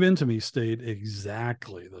away. Give In To Me stayed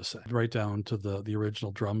exactly the same, right down to the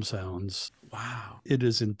original drum sounds. Wow. It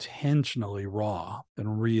is intentionally raw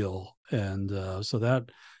and real. And so that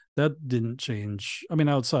didn't change. I mean,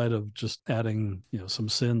 outside of just adding, some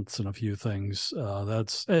synths and a few things,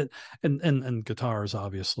 that's it. And guitars,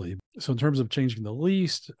 obviously. So in terms of changing the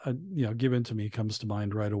least, Give In To Me comes to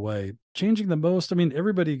mind right away. Changing the most, I mean,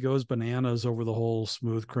 everybody goes bananas over the whole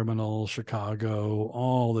Smooth Criminal, Chicago,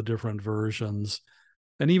 all the different versions.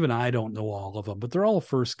 And even I don't know all of them, but they're all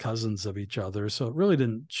first cousins of each other. So it really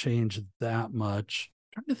didn't change that much.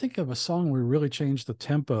 I'm trying to think of a song where we really changed the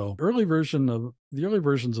tempo. The early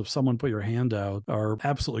versions of Someone Put Your Hand Out are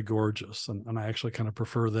absolutely gorgeous. And I actually kind of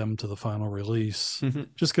prefer them to the final release,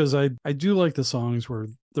 just because I do like the songs where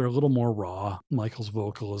they're a little more raw. Michael's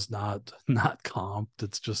vocal is not comped.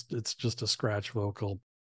 It's just a scratch vocal.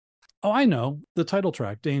 Oh, I know, the title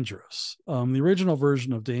track, Dangerous. The original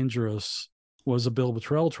version of Dangerous was a Bill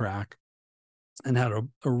Bottrell track and had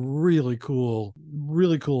a really cool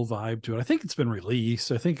vibe to it. I think it's been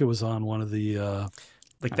released. I think it was on one of the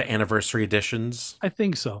like the anniversary editions. I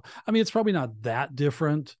think so. I mean, it's probably not that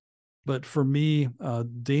different, but for me,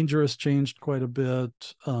 Dangerous changed quite a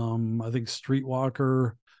bit. I think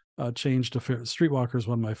Streetwalker changed. Streetwalker is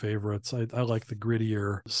one of my favorites. I like the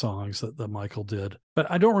grittier songs that Michael did, but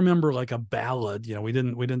I don't remember like a ballad. We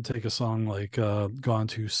didn't take a song like Gone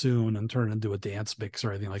Too Soon and turn it into a dance mix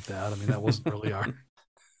or anything like that. I mean, that wasn't really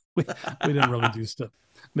we didn't really do stuff.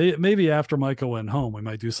 Maybe after Michael went home, we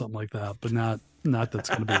might do something like that, but not that's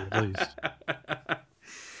going to be released.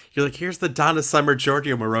 You're like, here's the Donna Summer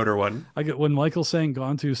Giorgio Moroder one. When Michael sang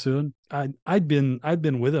Gone Too Soon, I'd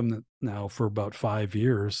been with him now for about 5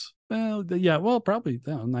 years. Well, yeah, probably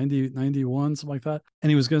 90, 91, something like that. And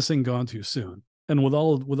he was going to sing Gone Too Soon. And with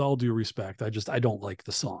all due respect, I don't like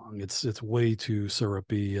the song. It's way too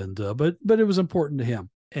syrupy, and but it was important to him.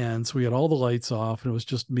 And so we had all the lights off, and it was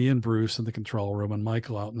just me and Bruce in the control room and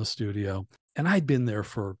Michael out in the studio. And I'd been there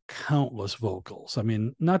for countless vocals. I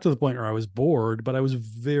mean, not to the point where I was bored, but I was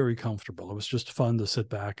very comfortable. It was just fun to sit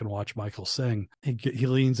back and watch Michael sing. He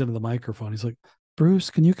leans into the microphone. He's like, Bruce,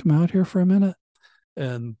 can you come out here for a minute?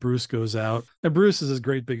 And Bruce goes out. And Bruce is this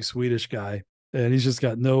great big Swedish guy. And he's just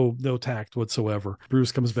got no tact whatsoever.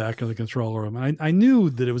 Bruce comes back in the control room. I knew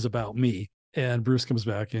that it was about me. And Bruce comes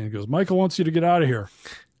back in and goes, Michael wants you to get out of here.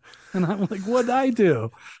 And I'm like, what'd I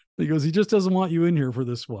do? He goes, he just doesn't want you in here for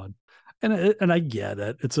this one. And I get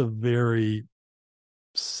it. It's a very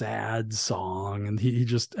sad song. And he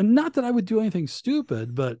just, and not that I would do anything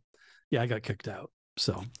stupid, but yeah, I got kicked out.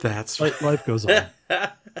 So that's life goes on.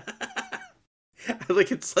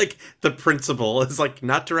 Like, it's like the principal is like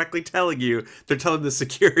not directly telling you, they're telling the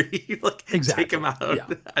security, like, exactly. Take him out. Yeah.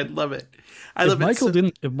 I love it. If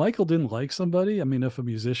Michael didn't like somebody, I mean, if a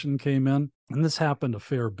musician came in, and this happened a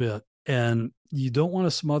fair bit, and you don't want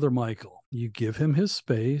to smother Michael, you give him his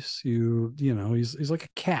space. You know, he's like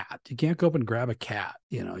a cat. You can't go up and grab a cat.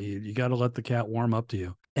 You know, you got to let the cat warm up to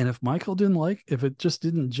you. And if Michael if it just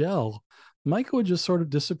didn't gel, Michael would just sort of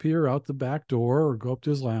disappear out the back door or go up to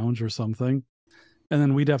his lounge or something. And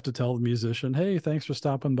then we'd have to tell the musician, hey, thanks for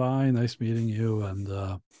stopping by. Nice meeting you.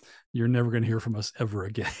 And you're never going to hear from us ever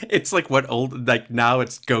again. It's like now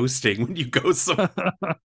it's ghosting when you go somewhere.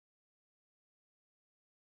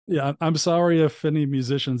 Yeah, I'm sorry if any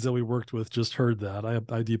musicians that we worked with just heard that.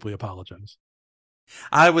 I deeply apologize.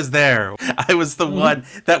 I was there. I was the one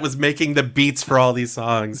that was making the beats for all these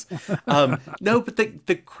songs. No, but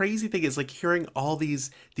the crazy thing is like hearing all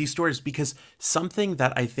these stories, because something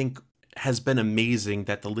that I think has been amazing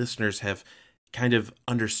that the listeners have kind of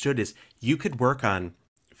understood is you could work on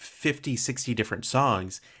 50, 60 different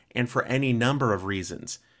songs, and for any number of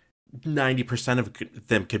reasons, 90% of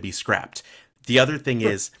them could be scrapped. The other thing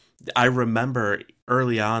is, I remember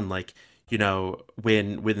early on, like, you know,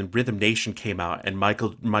 when Rhythm Nation came out and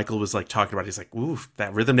Michael was like talking about it, he's like, ooh,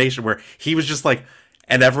 that Rhythm Nation, where he was just like,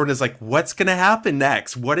 and everyone is like, what's going to happen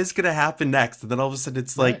next? What is going to happen next? And then all of a sudden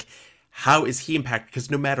it's like, how is he impacted?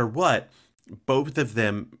 Because no matter what, both of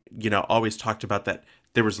them, you know, always talked about that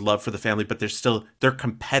there was love for the family, but they're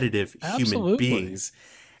competitive human beings.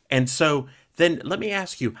 And so then let me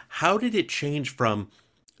ask you, how did it change from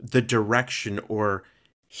the direction, or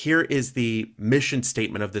here is the mission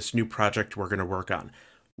statement of this new project we're going to work on?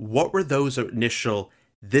 What were those initial,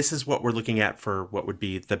 this is what we're looking at for what would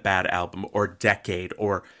be the Bad album or Decade,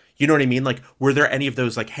 or, you know what I mean? Like, were there any of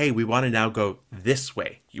those like, hey, we want to now go this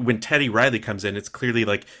way? When Teddy Riley comes in, it's clearly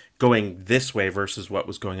like going this way versus what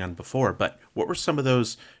was going on before. But what were some of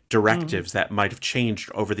those directives that might have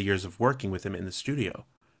changed over the years of working with him in the studio?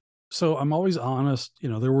 So I'm always honest, you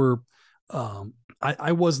know, there were,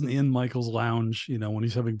 I wasn't in Michael's lounge, you know, when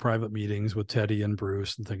he's having private meetings with Teddy and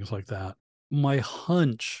Bruce and things like that. My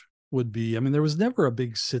hunch would be, I mean, there was never a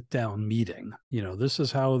big sit down meeting, you know, this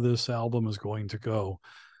is how this album is going to go.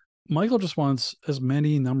 Michael just wants as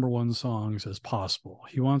many number one songs as possible.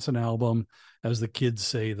 He wants an album, as the kids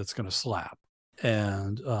say, that's going to slap.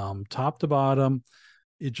 And top to bottom,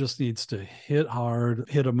 it just needs to hit hard,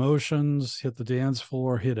 hit emotions, hit the dance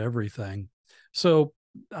floor, hit everything. So,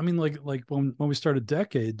 I mean, like when we started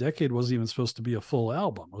Decade wasn't even supposed to be a full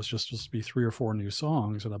album. It was just supposed to be 3 or 4 new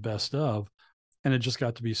songs and a best of. And it just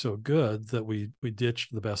got to be so good that we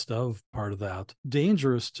ditched the best of part of that.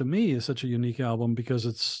 Dangerous, to me, is such a unique album because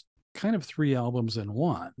it's kind of 3 albums in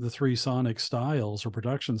one. The 3 sonic styles or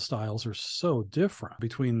production styles are so different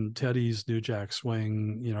between Teddy's New Jack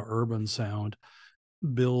Swing, you know, urban sound,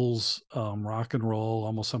 Bill's rock and roll,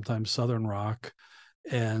 almost sometimes Southern rock,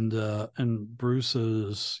 and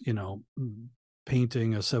Bruce's, you know,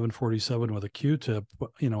 painting a 747 with a Q-tip,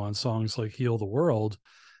 you know, on songs like Heal the World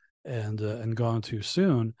and Gone Too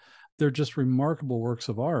Soon. They're just remarkable works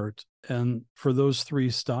of art. And for those 3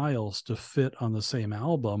 styles to fit on the same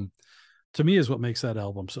album, to me, is what makes that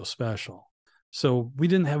album so special. So we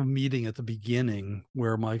didn't have a meeting at the beginning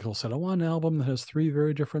where Michael said, I want an album that has 3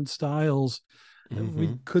 very different styles. Mm-hmm.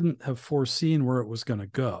 We couldn't have foreseen where it was going to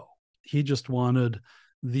go. He just wanted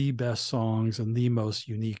the best songs and the most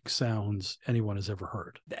unique sounds anyone has ever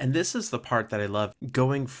heard. And this is the part that I love,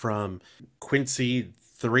 going from Quincy,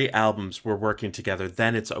 3 albums we're working together,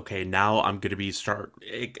 then it's okay, now I'm going to be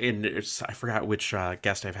I forgot which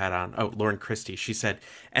guest I've had on. Oh, Lauren Christie. She said,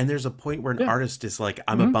 and there's a point where an artist is like,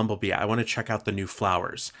 I'm a bumblebee. I want to check out the new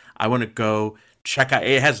flowers. I want to go check out,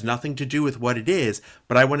 it has nothing to do with what it is,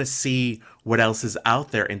 but I want to see what else is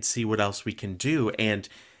out there and see what else we can do. And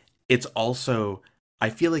it's also, I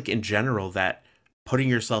feel like in general that putting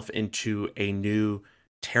yourself into a new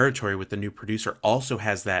territory with the new producer also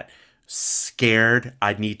has that scared,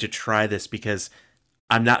 I need to try this because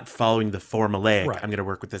I'm not following the formulaic. Right. I'm going to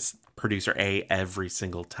work with this producer A every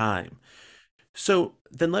single time. So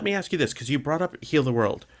then let me ask you this, because you brought up Heal the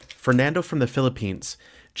World. Fernando from the Philippines.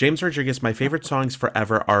 James Rodriguez, my favorite songs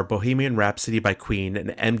forever are Bohemian Rhapsody by Queen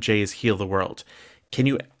and MJ's Heal the World. Can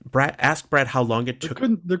you ask Brad how long it took?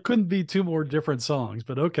 There couldn't be two more different songs,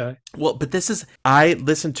 but okay. Well, but this is, I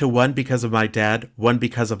listened to one because of my dad, one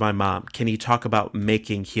because of my mom. Can you talk about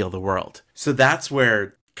making Heal the World? So that's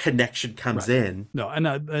where connection comes in. No,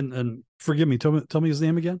 and forgive me. Tell me his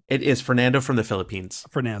name again. It is Fernando from the Philippines.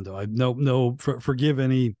 Fernando. Forgive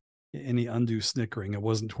any undue snickering. It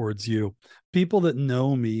wasn't towards you. People that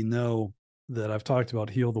know me know that I've talked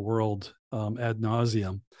about Heal the World ad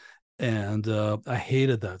nauseum. And I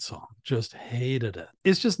hated that song, just hated it.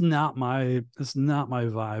 It's just not my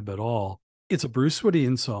vibe at all. It's a Bruce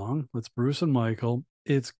Swedien song. It's Bruce and Michael.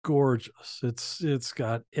 It's gorgeous. It's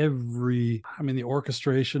got the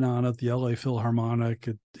orchestration on it, the LA Philharmonic,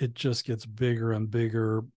 it just gets bigger and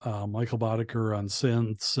bigger. Michael Boddicker on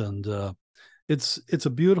synths, and it's a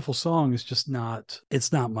beautiful song. It's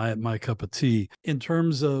not my cup of tea. In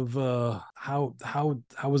terms of how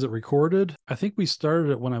was it recorded? I think we started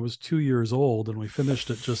it when I was 2 years old and we finished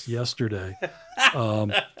it just yesterday.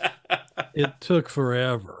 It took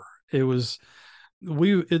forever.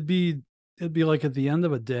 It'd be like at the end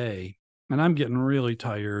of a day, and I'm getting really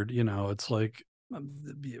tired. It's like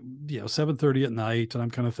 7:30 at night, and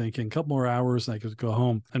I'm kind of thinking a couple more hours and I could go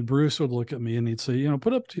home. And Bruce would look at me and he'd say,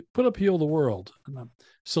 put up Heal the World.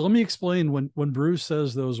 So let me explain, when Bruce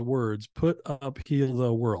says those words, put up Heal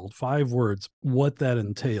the World, 5 words, what that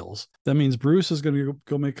entails. That means Bruce is going to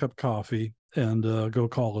go make a cup of coffee and go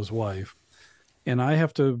call his wife, and I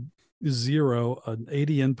have to zero an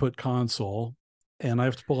 80 input console. And I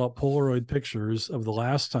have to pull out Polaroid pictures of the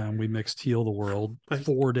last time we mixed Heal the World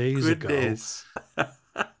 4 days ago.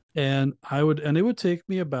 And it would take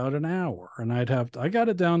me about an hour, and I got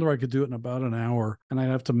it down to where I could do it in about an hour, and I'd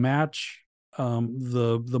have to match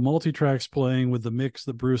the multi-tracks playing with the mix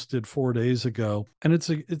that Bruce did 4 days ago. And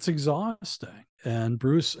it's exhausting. And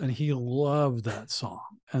Bruce, and he loved that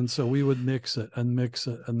song. And so we would mix it and mix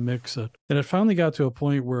it and mix it. And it finally got to a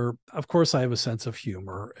point where, of course, I have a sense of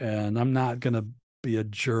humor, and I'm not going to be a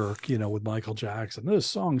jerk, with Michael Jackson. This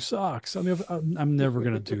song sucks. I mean, I'm never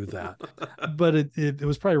going to do that. But it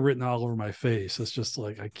was probably written all over my face. It's just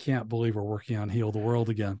like, I can't believe we're working on Heal the World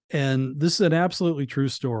again. And this is an absolutely true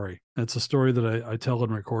story. It's a story that I tell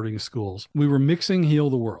in recording schools. We were mixing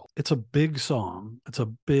Heal the World. It's a big song.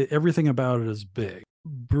 Everything about it is big.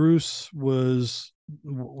 Bruce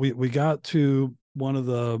we got to one of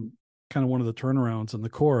the turnarounds in the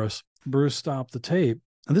chorus. Bruce stopped the tape.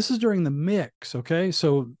 And this is during the mix, okay?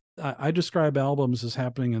 So I describe albums as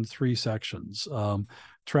happening in 3 sections: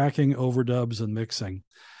 tracking, overdubs, and mixing.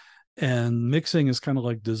 And mixing is kind of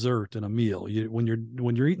like dessert in a meal. When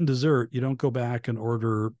you're eating dessert, you don't go back and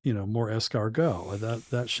order more escargot.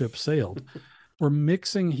 That ship sailed. We're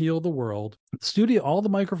mixing Heal the World. Studio, all the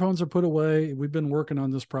microphones are put away. We've been working on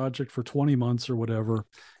this project for 20 months or whatever.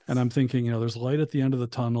 And I'm thinking, there's light at the end of the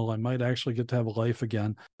tunnel. I might actually get to have a life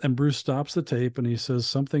again. And Bruce stops the tape and he says,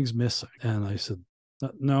 something's missing. And I said,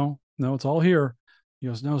 no, it's all here. He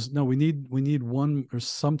goes, no, we need one, there's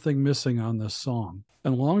something missing on this song.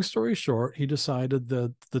 And long story short, he decided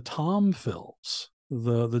that the tom fills,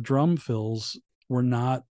 the drum fills, were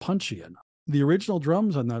not punchy enough. The original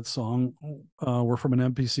drums on that song were from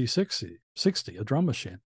an MPC 60, a drum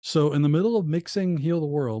machine. So in the middle of mixing Heal the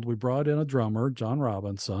World, we brought in a drummer, John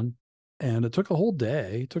Robinson, and it took a whole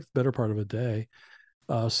day. It took the better part of a day.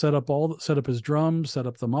 Set up his drums, set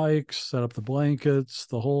up the mics, set up the blankets,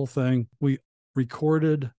 the whole thing. We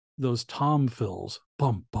recorded those tom fills,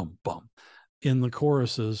 bum, bum, bum, in the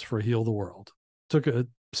choruses for Heal the World.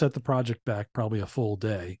 Set the project back probably a full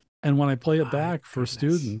day. And when I play it back for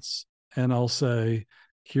students, and I'll say,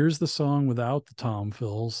 here's the song without the tom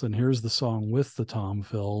fills, and here's the song with the tom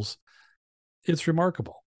fills, it's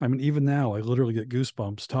remarkable. I mean, even now, I literally get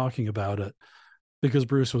goosebumps talking about it because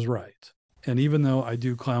Bruce was right. And even though I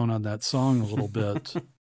do clown on that song a little bit,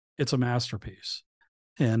 it's a masterpiece.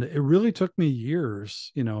 And it really took me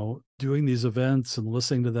years, doing these events and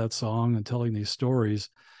listening to that song and telling these stories.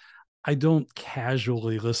 I don't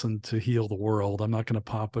casually listen to Heal the World. I'm not going to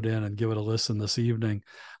pop it in and give it a listen this evening.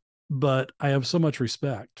 But I have so much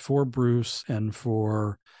respect for Bruce and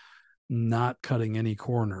for not cutting any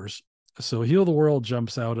corners. So Heal the World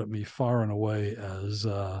jumps out at me far and away as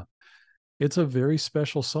it's a very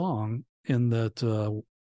special song in that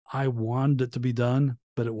I wanted it to be done,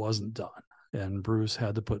 but it wasn't done. And Bruce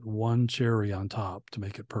had to put one cherry on top to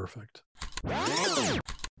make it perfect.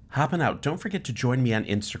 Hopping out, don't forget to join me on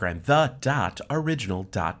Instagram,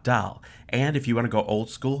 the.original.doll. And if you want to go old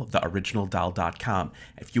school, theoriginaldoll.com.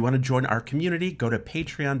 If you want to join our community, go to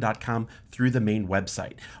patreon.com through the main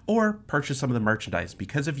website. Or purchase some of the merchandise.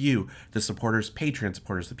 Because of you, the supporters, Patreon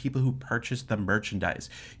supporters, the people who purchase the merchandise,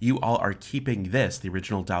 you all are keeping this, the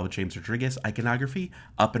Original Doll with James Rodriguez iconography,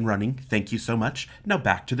 up and running. Thank you so much. Now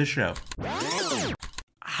back to the show.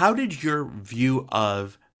 How did your view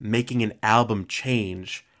of making an album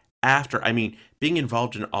change after, I mean, being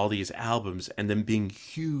involved in all these albums and then being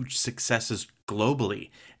huge successes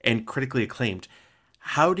globally and critically acclaimed?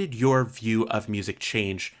 How did your view of music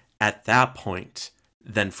change at that point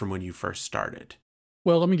than from when you first started?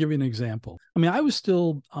 Well, let me give you an example. I mean, I was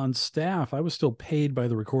still on staff. I was still paid by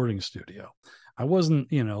the recording studio. I wasn't,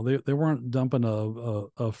 they weren't dumping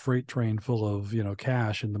a freight train full of,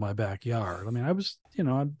 cash into my backyard. I mean, I was,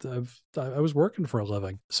 I was working for a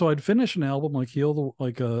living. So I'd finish an album like Heal the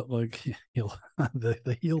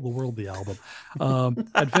World, the album.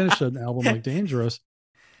 I'd finish an album like Dangerous.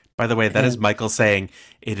 By the way, that is Michael saying,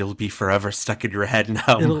 it'll be forever stuck in your head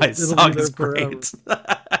now. My song is great.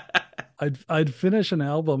 I'd finish an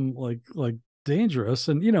album like Dangerous,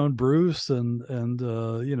 and and Bruce and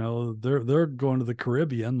they're going to the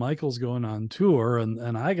Caribbean. Michael's going on tour,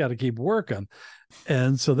 and I got to keep working,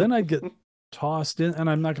 and so then I'd get tossed in, and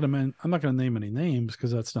I'm not going to name any names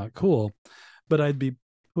because that's not cool, but I'd be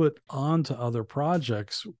put onto other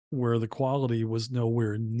projects where the quality was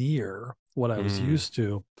nowhere near what I was used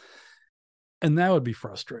to, and that would be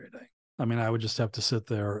frustrating. I mean, I would just have to sit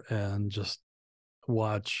there and just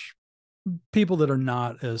watch people that are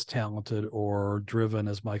not as talented or driven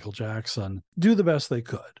as Michael Jackson do the best they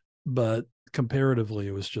could, but comparatively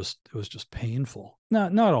it was just painful.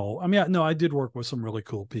 Not all. I mean, no, I did work with some really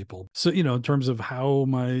cool people. So, in terms of how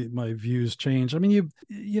my views change, I mean,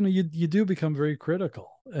 you do become very critical,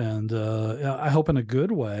 and I hope in a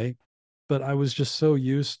good way, but I was just so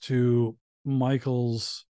used to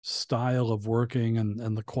Michael's style of working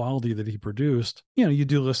and the quality that he produced. You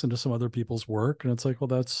do listen to some other people's work, and it's like, well,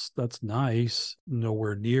 that's nice,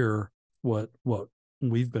 nowhere near what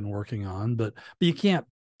we've been working on, but you can't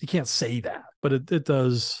say that, but it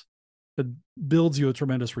builds you a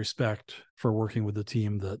tremendous respect for working with the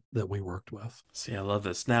team that we worked with. See, I love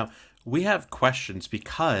this. Now we have questions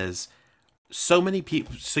because so many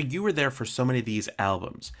people, so you were there for so many of these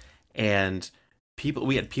albums, and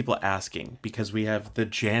we had people asking, because we have the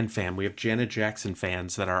Jan fam, we have Janet Jackson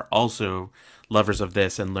fans that are also lovers of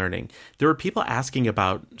this and learning. There were people asking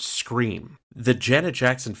about Scream. The Janet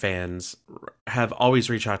Jackson fans have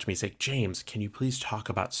always reached out to me saying, James, can you please talk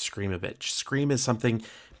about Scream a bit? Scream is something,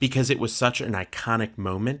 because it was such an iconic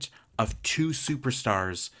moment of two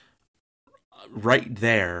superstars right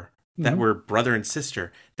there that were brother and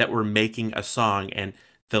sister that were making a song, and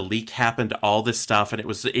the leak happened, all this stuff, and it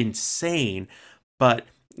was insane. But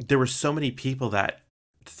there were so many people that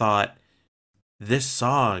thought this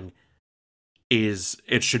song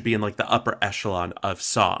it should be in like the upper echelon of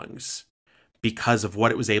songs because of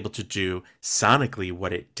what it was able to do sonically,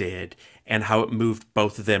 what it did, and how it moved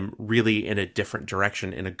both of them really in a different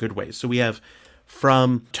direction in a good way. So we have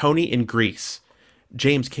from Tony in Greece.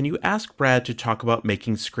 James, can you ask Brad to talk about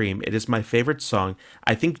making Scream? It is my favorite song.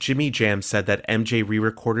 I think Jimmy Jam said that MJ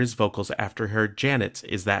re-recorded his vocals after he heard Janet's.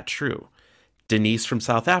 Is that true? Denise from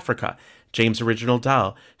South Africa. James Original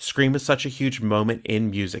Doll. Scream is such a huge moment in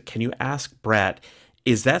music. Can you ask Brad,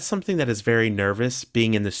 is that something that is very nervous,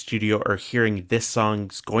 being in the studio or hearing this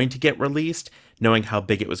song's going to get released, knowing how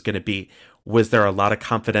big it was going to be? Was there a lot of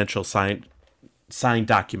confidential signed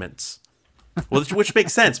documents? Well, which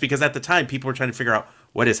makes sense, because at the time people were trying to figure out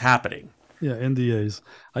what is happening. Yeah, NDAs.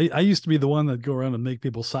 I used to be the one that go around and make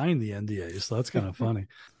people sign the NDAs, so that's kind of funny.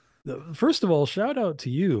 First of all, shout out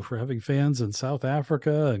to you for having fans in South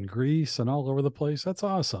Africa and Greece and all over the place. That's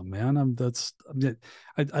awesome, man.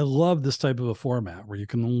 I love this type of a format where you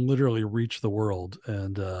can literally reach the world,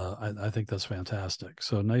 and I think that's fantastic.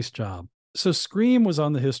 So nice job. So Scream was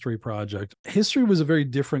on the History Project. History was a very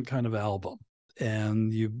different kind of album,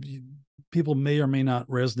 and people may or may not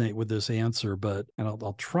resonate with this answer, but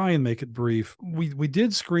I'll try and make it brief. We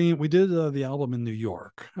did Scream. We did the album in New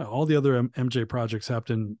York. All the other MJ projects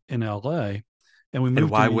happened in LA, and we moved. And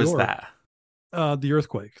why to New was York. that? The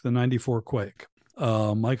earthquake, the '94 quake.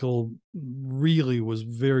 Michael really was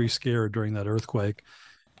very scared during that earthquake,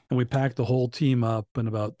 and we packed the whole team up, and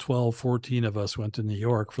about 12, 14 of us went to New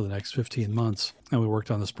York for the next 15 months, and we worked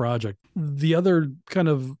on this project. The other kind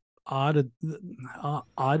of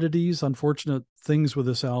oddities, unfortunate things with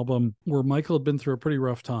this album, where Michael had been through a pretty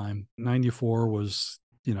rough time. 94 was,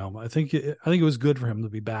 I think it was good for him to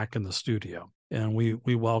be back in the studio, and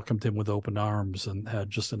we welcomed him with open arms and had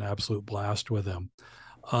just an absolute blast with him.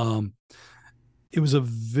 It was a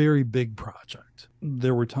very big project.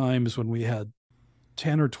 There were times when we had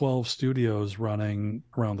 10 or 12 studios running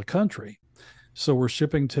around the country. So we're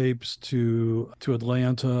shipping tapes to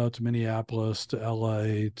Atlanta, to Minneapolis, to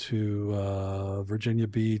LA, to Virginia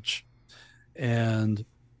Beach, and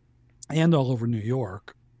all over New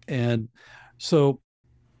York. And so,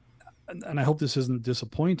 and I hope this isn't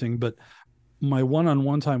disappointing, but my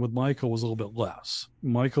one-on-one time with Michael was a little bit less.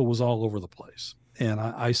 Michael was all over the place, and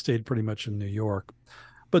I stayed pretty much in New York.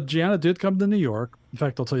 But Janet did come to New York. In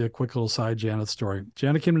fact, I'll tell you a quick little side Janet story.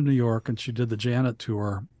 Janet came to New York, and she did the Janet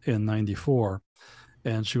tour in 94,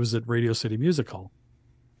 and she was at Radio City Music Hall.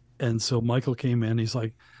 And so Michael came in. He's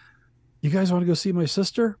like, "You guys want to go see my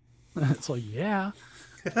sister?" And it's like, "Yeah."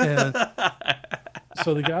 And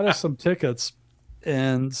so they got us some tickets.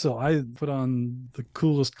 And so I put on the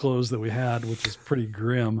coolest clothes that we had, which is pretty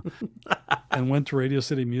grim, and went to Radio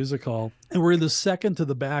City Music Hall. And we're in the second to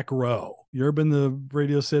the back row. You ever been to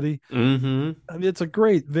Radio City? Mm-hmm. I mean, it's a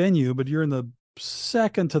great venue, but you're in the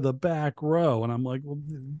second to the back row. And I'm like, well,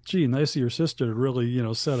 gee, nice of your sister to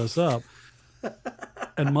really, set us up.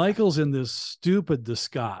 And Michael's in this stupid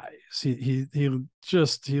disguise. He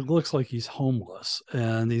looks like he's homeless,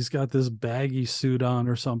 and he's got this baggy suit on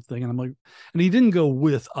or something. And I'm like, and he didn't go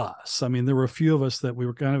with us. I mean, there were a few of us that we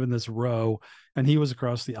were kind of in this row, and he was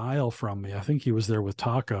across the aisle from me. I think he was there with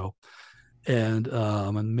Taco and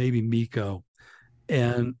maybe Miko.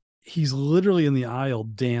 And he's literally in the aisle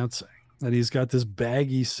dancing, and he's got this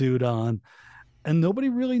baggy suit on, and nobody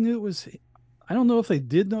really knew it was him. I don't know if they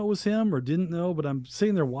did know it was him or didn't know, but I'm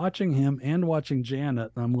sitting there watching him and watching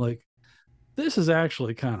Janet, and I'm like, this is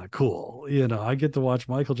actually kind of cool. I get to watch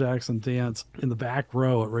Michael Jackson dance in the back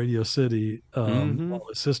row at Radio City while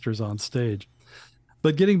his sister's on stage.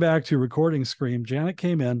 But getting back to Recording Scream, Janet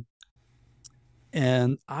came in,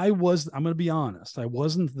 and I'm going to be honest, I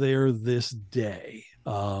wasn't there this day.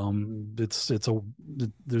 There's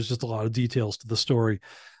just a lot of details to the story.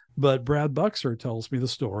 But Brad Buxer tells me the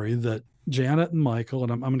story that Janet and Michael,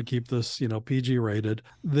 and I'm going to keep this, PG rated,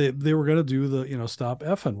 they were going to do the, stop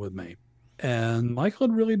effing with me. And Michael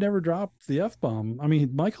had really never dropped the F-bomb. I mean,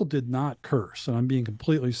 Michael did not curse, and I'm being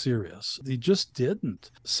completely serious. He just didn't.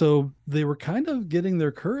 So they were kind of getting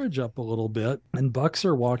their courage up a little bit. And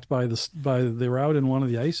Buxer walked by they were out in one of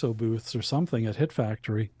the ISO booths or something at Hit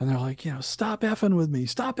Factory. And they're like, stop effing with me.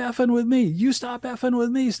 Stop effing with me. You stop effing with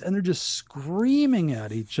me. And they're just screaming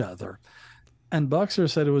at each other. And Buxer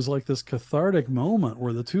said it was like this cathartic moment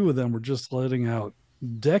where the two of them were just letting out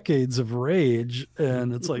decades of rage,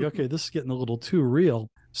 and it's like, okay, this is getting a little too real.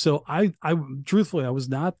 So I truthfully, I was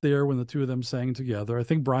not there when the two of them sang together. I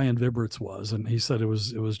think Brian Vibberts was, and he said it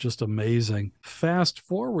was just amazing. Fast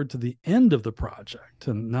forward to the end of the project,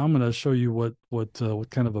 and now I'm going to show you what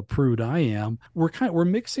kind of a prude I am. We're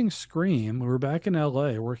mixing Scream. We were back in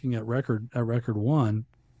LA working at Record One.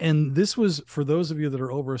 And this was, for those of you that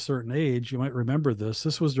are over a certain age, you might remember this.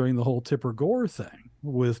 This was during the whole Tipper Gore thing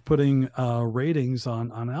with putting ratings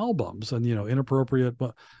on albums and, inappropriate.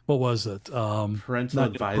 What was it? Parental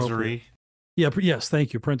advisory. Yeah. Yes.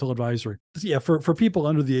 Thank you. Parental advisory. Yeah. For people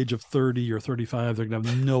under the age of 30 or 35, they're going to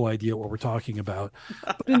have no idea what we're talking about.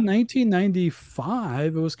 But in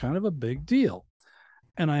 1995, it was kind of a big deal.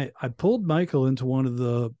 And I pulled Michael into one of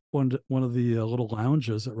the little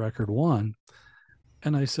lounges at Record One.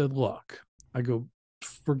 And I said, look, I go,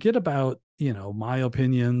 forget about, my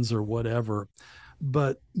opinions or whatever,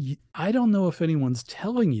 but I don't know if anyone's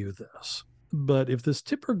telling you this, but if this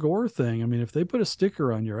Tipper Gore thing, I mean, if they put a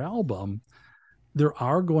sticker on your album, there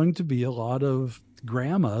are going to be a lot of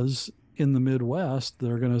grandmas in the Midwest that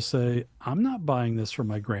are going to say, I'm not buying this for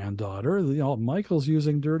my granddaughter. Michael's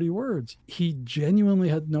using dirty words. He genuinely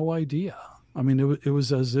had no idea. I mean, it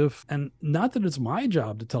was as if, and not that it's my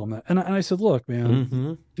job to tell him that. And I said, look,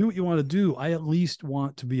 man, do what you want to do. I at least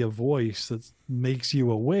want to be a voice that makes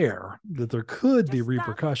you aware that there could be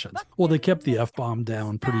repercussions. Well, they kept the F-bomb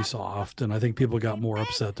down pretty soft. And I think people got more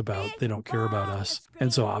upset about they don't care about us.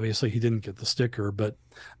 And so obviously he didn't get the sticker, but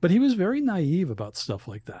he was very naive about stuff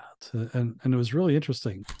like that. And it was really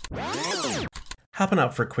interesting. Hopping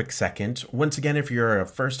out for a quick second. Once again, if you're a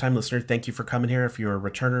first-time listener, thank you for coming here. If you're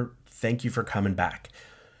a returner, thank you for coming back.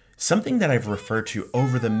 Something that I've referred to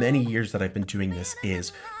over the many years that I've been doing this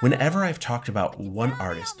is whenever I've talked about one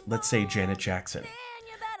artist, let's say Janet Jackson,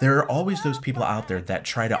 there are always those people out there that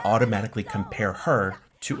try to automatically compare her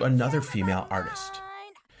to another female artist.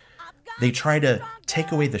 They try to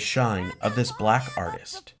take away the shine of this black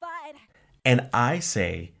artist. And I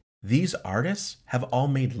say these artists have all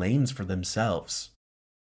made lanes for themselves.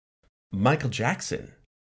 Michael Jackson,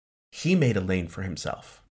 he made a lane for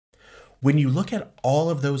himself. When you look at all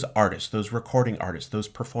of those artists, those recording artists, those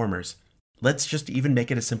performers, let's just even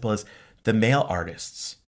make it as simple as the male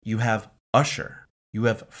artists. You have Usher, you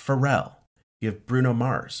have Pharrell, you have Bruno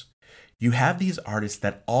Mars. You have these artists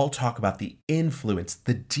that all talk about the influence,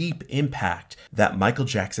 the deep impact that Michael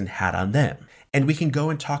Jackson had on them. And we can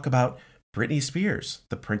go and talk about Britney Spears,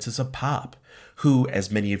 the Princess of Pop, who,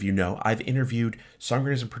 as many of you know, I've interviewed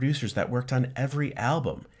songwriters and producers that worked on every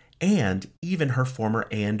album, and even her former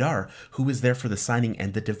A&R, who was there for the signing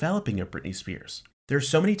and the developing of Britney Spears. There's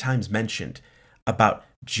so many times mentioned about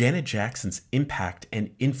Janet Jackson's impact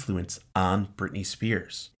and influence on Britney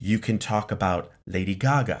Spears. You can talk about Lady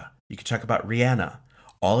Gaga. You can talk about Rihanna.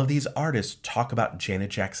 All of these artists talk about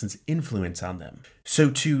Janet Jackson's influence on them.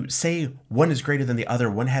 So to say one is greater than the other,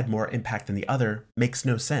 one had more impact than the other, makes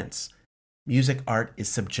no sense. Music art is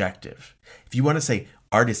subjective. If you want to say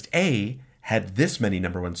artist A had this many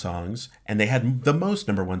number one songs and they had the most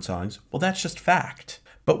number one songs, well, that's just fact.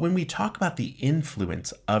 But when we talk about the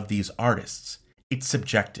influence of these artists, it's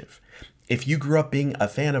subjective. If you grew up being a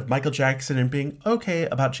fan of Michael Jackson and being okay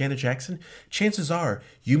about Janet Jackson, chances are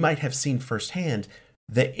you might have seen firsthand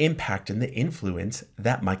the impact and the influence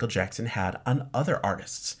that Michael Jackson had on other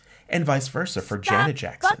artists, and vice versa for Janet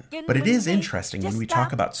Jackson. But it is interesting when we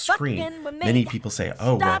talk about Scream, many people say,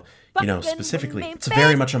 oh, well, specifically, it's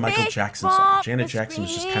very much a Michael Jackson song. Janet Jackson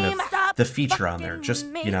was just kind of the feature on there, just,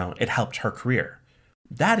 it helped her career.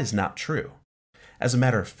 That is not true. As a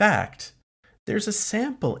matter of fact, there's a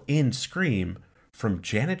sample in Scream from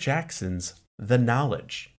Janet Jackson's The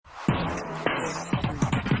Knowledge.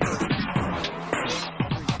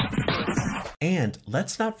 And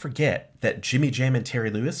let's not forget that Jimmy Jam and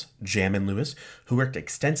Terry Lewis, Jam and Lewis, who worked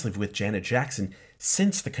extensively with Janet Jackson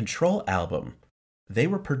since the Control album, they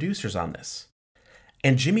were producers on this.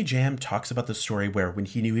 And Jimmy Jam talks about the story where when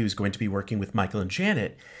he knew he was going to be working with Michael and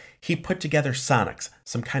Janet, he put together sonics,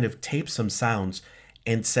 some kind of tape, some sounds,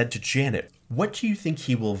 and said to Janet, what do you think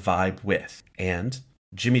he will vibe with? And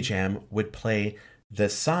Jimmy Jam would play the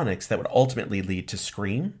sonics that would ultimately lead to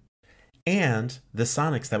Scream, and the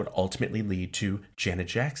sonics that would ultimately lead to Janet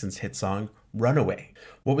Jackson's hit song, Runaway.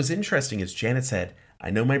 What was interesting is Janet said,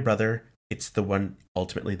 I know my brother, it's the one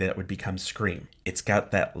ultimately that would become Scream. It's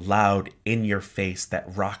got that loud, in-your-face,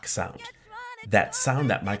 that rock sound. That sound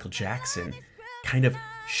that Michael Jackson kind of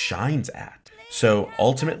shines at. So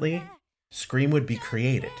ultimately, Scream would be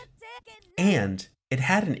created. And it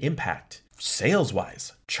had an impact,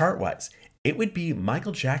 sales-wise, chart-wise. It would be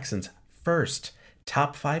Michael Jackson's first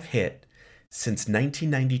top 5 hit since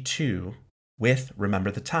 1992 with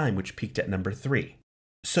Remember the Time, which peaked at number 3.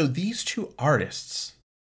 So these two artists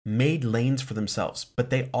made lanes for themselves, but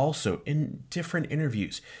they also, in different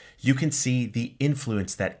interviews, you can see the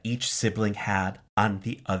influence that each sibling had on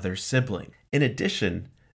the other sibling. In addition,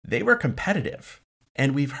 they were competitive.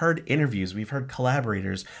 And we've heard interviews, we've heard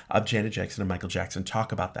collaborators of Janet Jackson and Michael Jackson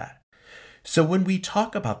talk about that. So when we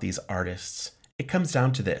talk about these artists, it comes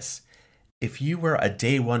down to this. If you were a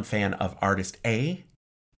day one fan of artist A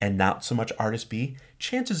and not so much artist B,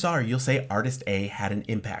 chances are you'll say artist A had an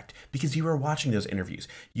impact because you were watching those interviews.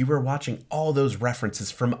 You were watching all those references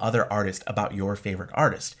from other artists about your favorite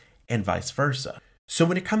artist and vice versa. So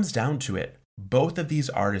when it comes down to it, both of these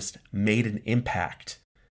artists made an impact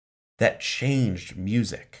that changed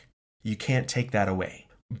music. You can't take that away.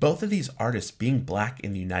 Both of these artists, being black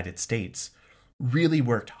in the United States, really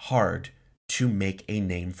worked hard to make a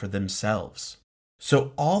name for themselves.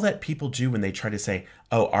 So all that people do when they try to say,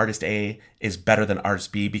 oh, artist A is better than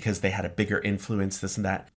artist B because they had a bigger influence, this and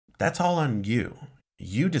that, that's all on you.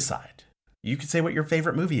 You decide. You can say what your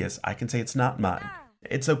favorite movie is. I can say it's not mine.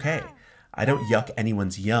 It's okay. I don't yuck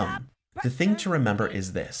anyone's yum. The thing to remember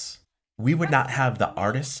is this. We would not have the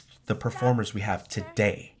artists, the performers we have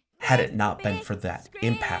today, had it not been for that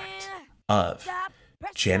impact of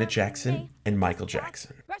Janet Jackson and Michael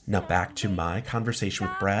Jackson. Now back to my conversation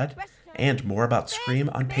with Brad and more about Scream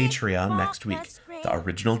on Patreon next week,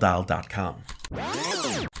 theoriginaldial.com.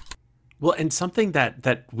 Well, and something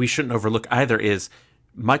that we shouldn't overlook either is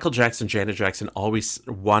Michael Jackson, Janet Jackson always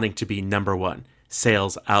wanting to be number one.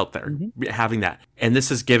 Sales out there, having that. And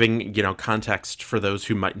this is giving, context for those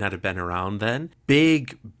who might not have been around then.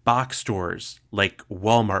 Big box stores like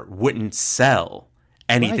Walmart wouldn't sell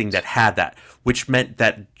anything that had that, which meant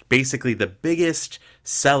that basically the biggest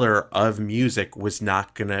seller of music was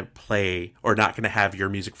not going to play or not going to have your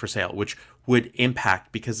music for sale, which would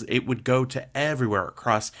impact because it would go to everywhere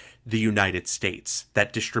across the United States.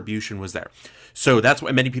 That distribution was there. So that's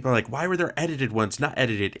why many people are like, why were there edited ones not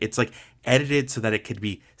edited? It's like edited so that it could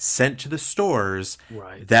be sent to the stores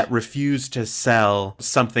that refuse to sell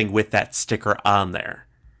something with that sticker on there.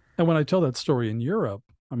 And when I tell that story in Europe,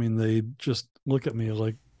 I mean, they just look at me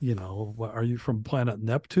like, you know, are you from planet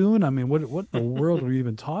Neptune? I mean, what in the world are you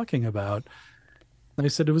even talking about? And I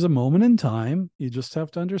said, it was a moment in time. You just have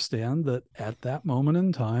to understand that at that moment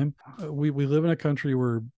in time, we live in a country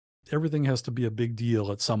where everything has to be a big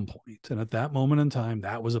deal at some point. And at that moment in time,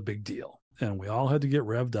 that was a big deal. And we all had to get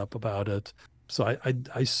revved up about it. So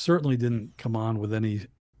I certainly didn't come on with any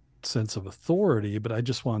sense of authority, but I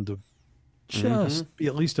just wanted to just be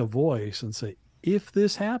at least a voice and say, if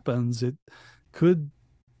this happens, it could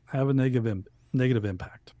have a negative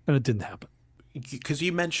impact. And it didn't happen. Because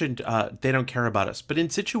you mentioned they don't care about us, but in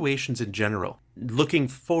situations in general, looking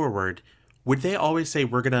forward, would they always say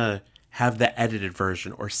we're going to have the edited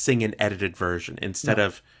version or sing an edited version instead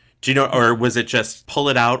of, do you know, or was it just pull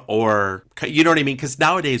it out or, you know what I mean? Because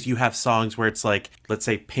nowadays you have songs where it's like, let's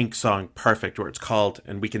say Pink song Perfect, where it's called,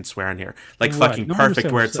 and we can swear on here, like fucking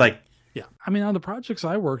Perfect, where it's like. Yeah. I mean, on the projects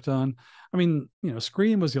I worked on, I mean, you know,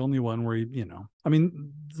 Scream was the only one where, you know, I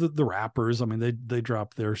mean, the rappers, I mean, they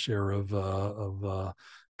dropped their share of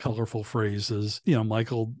colorful phrases. You know,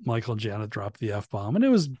 Michael and Janet dropped the F-bomb, and it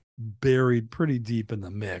was buried pretty deep in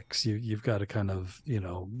the mix. You've got to kind of, you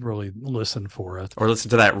know, really listen for it. Or listen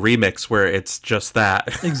to that remix where it's just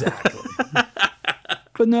that. Exactly.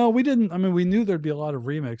 But no, we didn't. I mean, we knew there'd be a lot of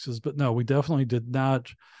remixes, but no, we definitely did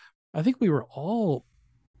not. I think we were all,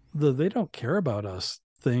 they don't care about us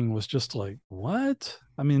thing was just like, what?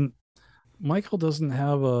 I mean, Michael doesn't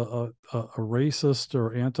have a racist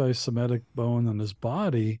or anti-Semitic bone in his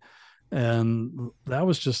body. And that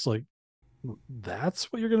was just like,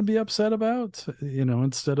 that's what you're going to be upset about, you know,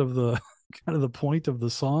 instead of the kind of the point of the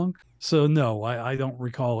song. So no, I don't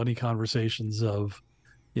recall any conversations of,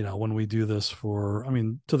 you know, when we do this for, I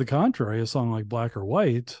mean, to the contrary, a song like Black or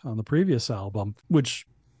White on the previous album, which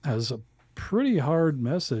has a pretty hard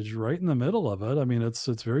message right in the middle of it. I mean, it's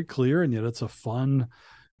very clear, and yet it's a fun,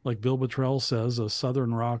 like Bill Bottrell says, a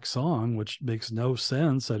Southern rock song, which makes no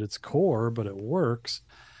sense at its core, but it works.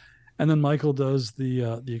 And then Michael does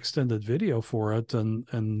the extended video for it,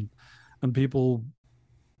 and people,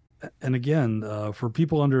 and again, for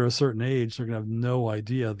people under a certain age, they're gonna have no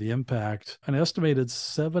idea the impact. An estimated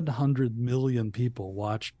 700 million people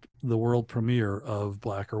watched the world premiere of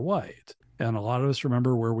Black or White. And a lot of us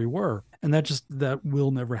remember where we were. And that will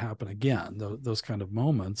never happen again, those kind of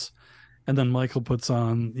moments. And then Michael puts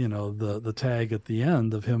on, you know, the tag at the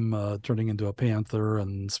end of him turning into a panther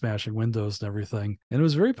and smashing windows and everything. And it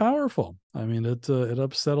was very powerful. I mean, it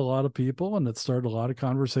upset a lot of people, and it started a lot of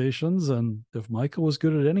conversations. And if Michael was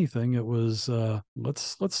good at anything, it was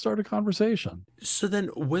let's start a conversation. So then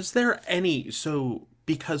was there so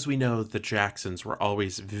because we know the Jacksons were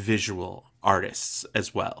always visual artists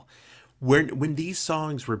as well, when these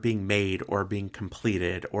songs were being made or being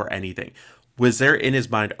completed or anything, was there in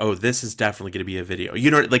his mind, oh, this is definitely going to be a video?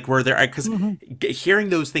 You know, like, were there, because hearing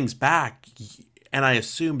those things back, and I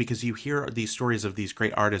assume because you hear these stories of these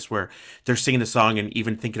great artists where they're singing a song and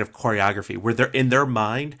even thinking of choreography, where they're in their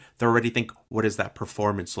mind, they already think, what does that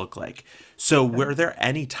performance look like? So were there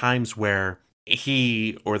any times where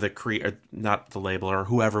he or the creator, not the label or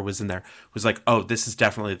whoever was in there, was like, oh, this is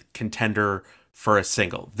definitely a contender for a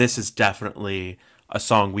single. This is definitely a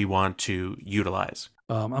song we want to utilize.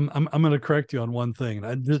 I'm going to correct you on one thing.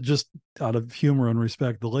 I just out of humor and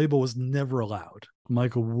respect, the label was never allowed.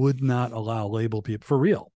 Michael would not allow label people, for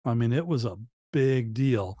real. I mean, it was a big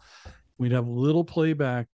deal. We'd have little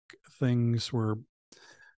playback things where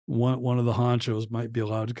one of the honchos might be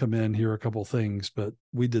allowed to come in, hear a couple things, but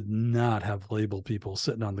we did not have label people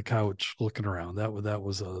sitting on the couch looking around. That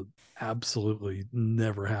was absolutely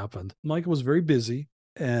never happened. Michael was very busy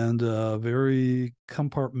and very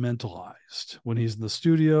compartmentalized. When he's in the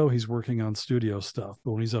studio, he's working on studio stuff.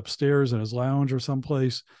 But when he's upstairs in his lounge or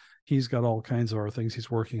someplace, he's got all kinds of other things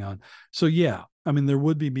he's working on. So yeah, I mean, there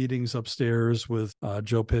would be meetings upstairs with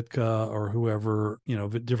Joe Pytka or whoever, you know,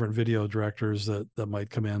 different video directors that might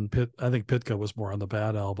come in. I think Pytka was more on the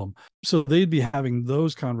Bad album. So they'd be having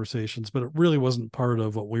those conversations, but it really wasn't part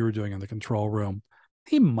of what we were doing in the control room.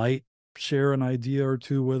 He might share an idea or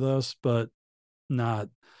two with us, but not.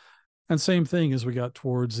 And same thing as we got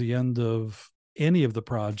towards the end of any of the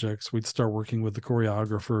projects, we'd start working with the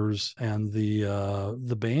choreographers and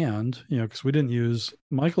the band, you know, because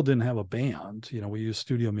Michael didn't have a band, you know, we used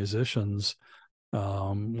studio musicians, a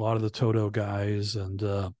lot of the Toto guys.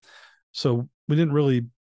 And so we didn't really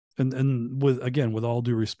and with all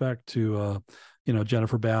due respect to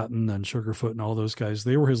Jennifer Batten and Sugarfoot and all those guys,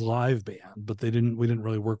 they were his live band, but we didn't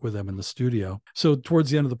really work with them in the studio. So towards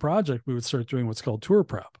the end of the project, we would start doing what's called tour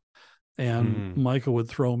prep. And Michael would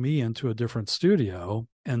throw me into a different studio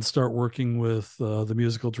and start working with the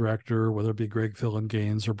musical director, whether it be Greg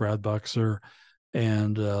Phillinganes or Brad Buxer,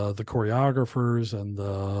 and the choreographers and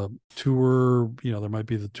the tour. There might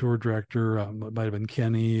be the tour director, it might have been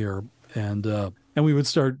Kenny, and we would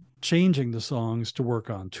start changing the songs to work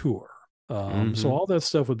on tour. So all that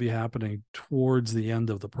stuff would be happening towards the end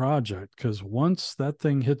of the project, because once that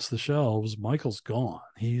thing hits the shelves, Michael's gone.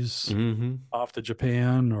 He's off to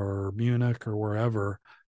Japan or Munich or wherever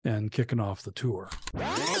and kicking off the tour.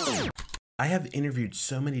 I have interviewed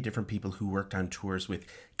so many different people who worked on tours with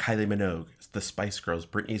Kylie Minogue, the Spice Girls,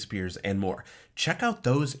 Britney Spears, and more. Check out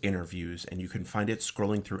those interviews, and you can find it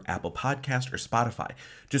scrolling through Apple Podcast or Spotify.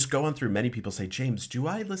 Just go on through. Many people say, James, do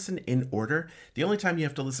I listen in order? The only time you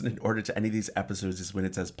have to listen in order to any of these episodes is when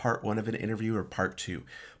it says part 1 of an interview or part 2.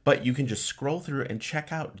 But you can just scroll through and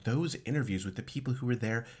check out those interviews with the people who were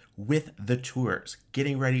there with the tours,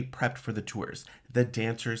 getting ready, prepped for the tours, the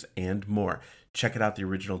dancers, and more. Check it out, The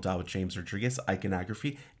Original Doll with James Rodriguez,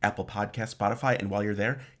 Iconography, Apple Podcast, Spotify, and while you're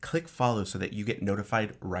there, click follow so that you get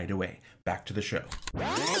notified right away. Back to the show.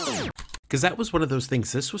 Because that was one of those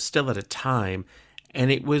things. This was still at a time, and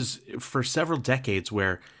it was for several decades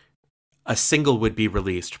where a single would be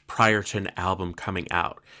released prior to an album coming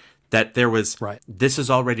out. That there was, this is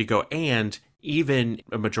all ready to go, and even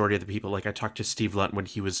a majority of the people, like I talked to Steve Lunt when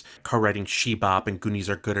he was co-writing She Bop and Goonies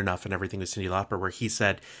Are Good Enough and everything with Cyndi Lauper, where he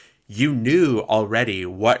said, you knew already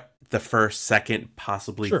what the first, second,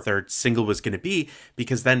 possibly third single was going to be,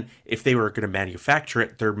 because then if they were going to manufacture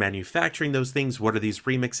it, they're manufacturing those things. What are these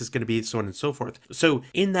remixes going to be? So on and so forth. So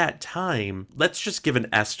in that time, let's just give an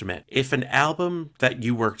estimate. If an album that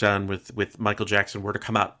you worked on with Michael Jackson were to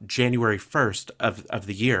come out January 1st of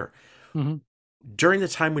the year, during the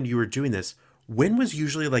time when you were doing this, when was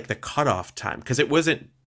usually like the cutoff time? Because it wasn't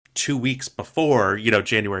 2 weeks before,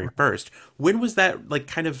 January 1st. When was that like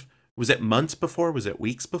kind of, was it months before? Was it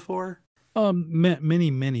weeks before?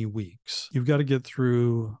 Many weeks. You've got to get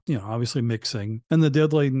through, obviously mixing, and the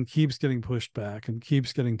deadline keeps getting pushed back. And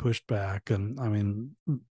I mean,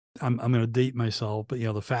 I'm going to date myself, but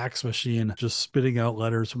the fax machine just spitting out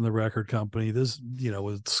letters from the record company, this,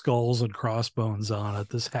 with skulls and crossbones on it,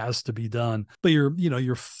 this has to be done. But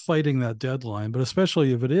you're fighting that deadline. But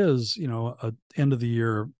especially if it is, a end of the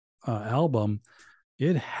year album,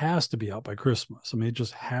 it has to be out by Christmas. I mean, it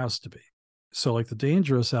just has to be. So like the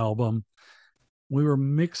Dangerous album, we were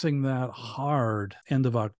mixing that hard end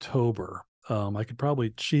of October. I could probably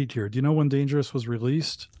cheat here. Do you know when Dangerous was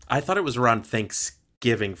released? I thought it was around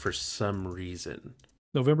Thanksgiving for some reason.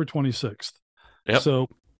 November 26th. Yep. So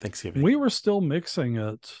Thanksgiving. We were still mixing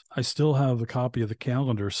it. I still have a copy of the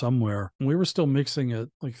calendar somewhere. We were still mixing it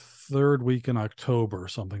like third week in October,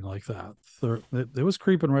 something like that. It was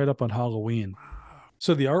creeping right up on Halloween.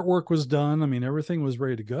 So the artwork was done. I mean, everything was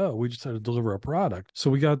ready to go. We just had to deliver a product. So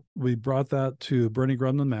we brought that to Bernie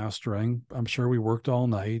Grundman Mastering. I'm sure we worked all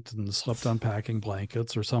night and slept on packing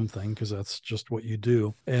blankets or something, because that's just what you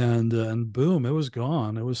do. And boom, it was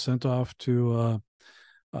gone. It was sent off to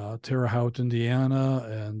Terre Haute, Indiana,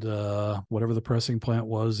 and whatever the pressing plant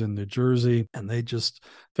was in New Jersey. And they just,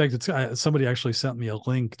 in fact, somebody actually sent me a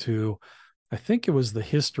link to, I think it was the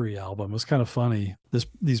History album. It was kind of funny.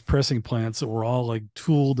 These pressing plants that were all like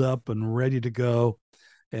tooled up and ready to go.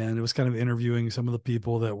 And it was kind of interviewing some of the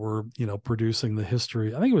people that were, producing the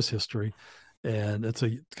History. I think it was History. And it's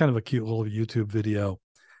kind of a cute little YouTube video.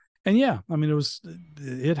 And yeah, I mean,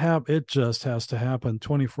 it just has to happen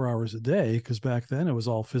 24 hours a day, because back then it was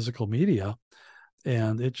all physical media,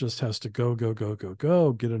 and it just has to go,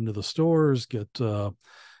 get into the stores, get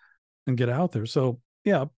out there. So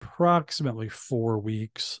yeah, approximately 4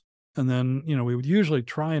 weeks. And then, we would usually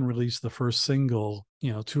try and release the first single,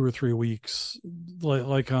 2 or 3 weeks,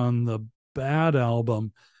 like on the Bad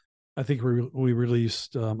album. I think we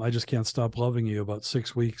released I Just Can't Stop Loving You about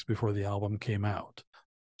 6 weeks before the album came out,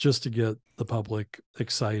 just to get the public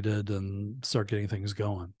excited and start getting things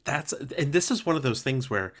going. And this is one of those things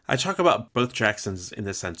where I talk about both Jacksons in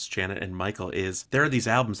this sense, Janet and Michael, is there are these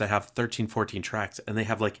albums that have 13, 14 tracks, and they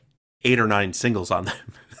have like 8 or 9 singles on them.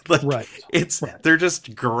 They're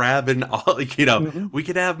just grabbing all, we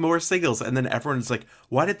could have more singles. And then everyone's like,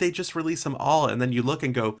 why did they just release them all? And then you look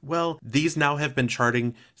and go, well, these now have been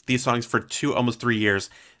charting these songs for almost 3 years.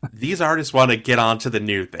 These artists want to get onto the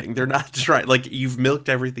new thing. They're not trying, like, you've milked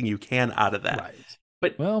everything you can out of that. Right.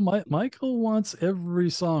 But Michael wants every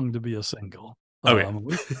song to be a single. Oh, yeah.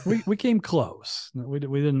 We came close. We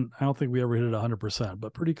didn't. I don't think we ever hit it 100%,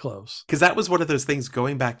 but pretty close. Because that was one of those things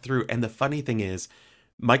going back through. And the funny thing is,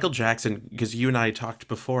 Michael Jackson, because you and I talked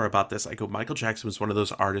before about this, I go, Michael Jackson was one of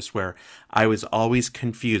those artists where I was always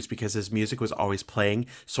confused because his music was always playing.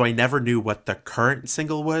 So I never knew what the current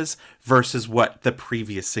single was versus what the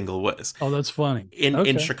previous single was. Oh, that's funny.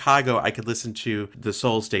 In Chicago, I could listen to the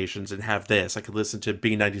soul stations and have this. I could listen to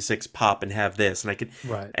B96 pop and have this. And I could,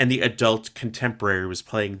 and the adult contemporary was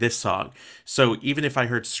playing this song. So even if I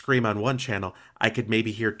heard Scream on one channel, I could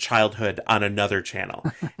maybe hear Childhood on another channel.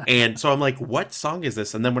 And so I'm like, what song is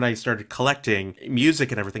this? And then when I started collecting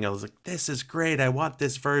music and everything, I was like, this is great. I want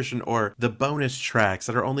this version, or the bonus tracks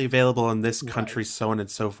that are only available in this country, so on and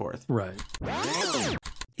so forth. Right.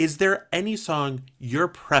 Is there any song, your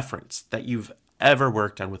preference, that you've ever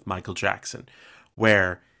worked on with Michael Jackson,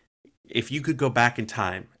 where if you could go back in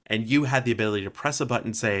time and you had the ability to press a button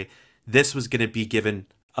and say, this was going to be given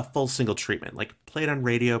a full single treatment, like played on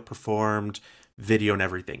radio, performed, video and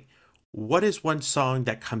everything, what is one song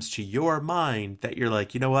that comes to your mind that you're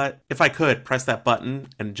like, you know what, if I could press that button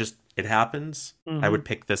and just it happens, I would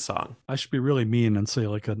pick this song? I should be really mean and say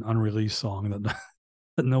like an unreleased song that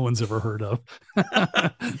that no one's ever heard of.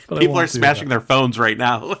 People are smashing their phones right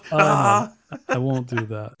now. I won't do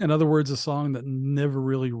that. In other words, a song that never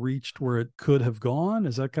really reached where it could have gone.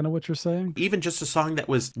 Is that kind of what you're saying? Even just a song that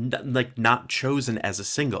was not chosen as a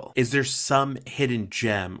single. Is there some hidden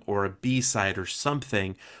gem or a B-side or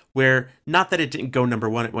something where, not that it didn't go number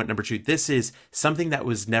one, it went number two. This is something that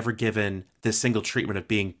was never given the single treatment of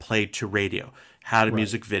being played to radio, had a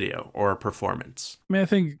music video or a performance. I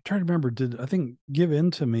mean, trying to remember, I think Give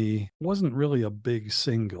In to Me wasn't really a big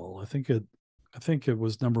single. I think it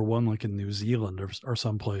was number one, like in New Zealand or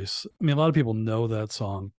someplace. I mean, a lot of people know that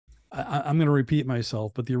song. I'm going to repeat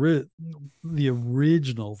myself, but the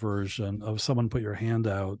original version of Someone Put Your Hand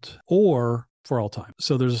Out or For All Time.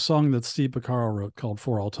 So there's a song that Steve Porcaro wrote called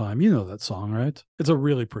For All Time. You know that song, right? It's a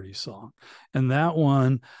really pretty song. And that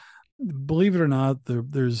one, believe it or not,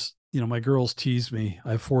 there's, my girls tease me.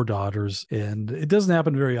 I have 4 daughters, and it doesn't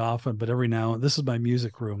happen very often, but every now and this is my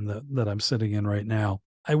music room that I'm sitting in right now.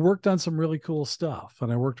 I worked on some really cool stuff,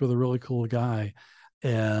 and I worked with a really cool guy.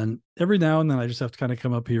 And every now and then I just have to kind of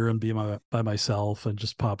come up here and be by myself and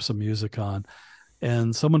just pop some music on.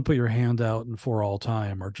 And Someone Put Your Hand Out and For All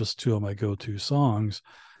Time are just 2 of my go-to songs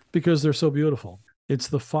because they're so beautiful. It's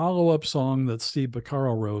the follow-up song that Steve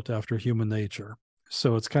Porcaro wrote after Human Nature.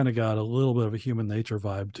 So it's kind of got a little bit of a Human Nature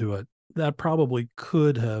vibe to it. That probably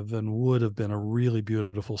could have and would have been a really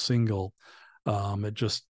beautiful single. It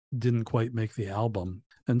just didn't quite make the album.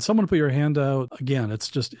 And Someone Put Your Hand Out, again,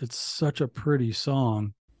 it's such a pretty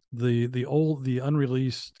song. The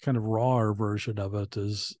unreleased kind of raw version of it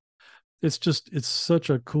it's such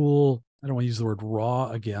a cool, I don't want to use the word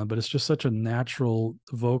raw again, but it's just such a natural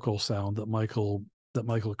vocal sound that Michael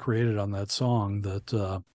created on that song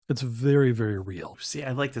that it's very, very real. See,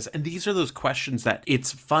 I like this. And these are those questions that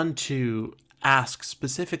it's fun to ask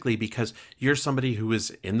specifically because you're somebody who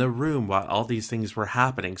was in the room while all these things were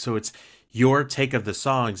happening. So it's your take of the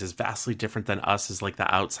songs is vastly different than us as like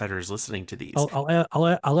the outsiders listening to these. I'll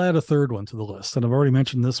add a third one to the list, and I've already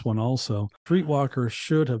mentioned this one also. Streetwalker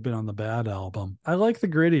should have been on the Bad album. I like the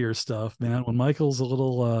grittier stuff, man. When Michael's a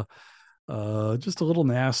little just a little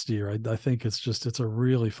nastier, I think it's a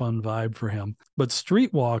really fun vibe for him. But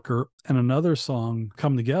Streetwalker and another song,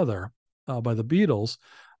 Come Together, by the Beatles,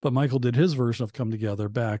 but Michael did his version of Come Together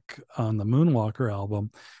back on the Moonwalker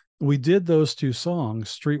album. We did those 2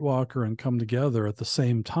 songs, Streetwalker and Come Together, at the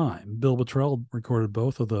same time. Bill Bottrell recorded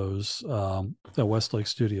both of those at Westlake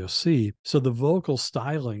Studio C. So the vocal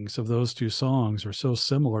stylings of those 2 songs are so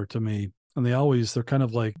similar to me. And they're kind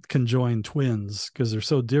of like conjoined twins because they're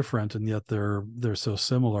so different and yet they're so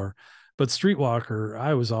similar. But Streetwalker,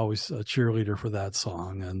 I was always a cheerleader for that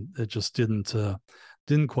song, and it just didn't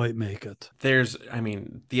quite make it.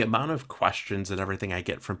 The amount of questions and everything I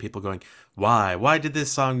get from people going, why did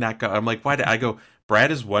this song not go? I'm like, why did I go?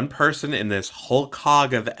 Brad is one person in this whole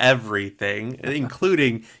cog of everything,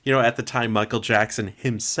 including, at the time, Michael Jackson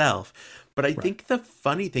himself. But I think the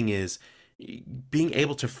funny thing is being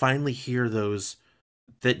able to finally hear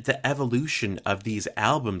the evolution of these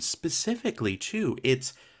albums specifically too.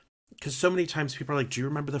 It's because so many times people are like, do you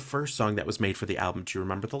remember the first song that was made for the album? Do you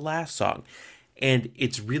remember the last song? And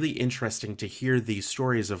it's really interesting to hear these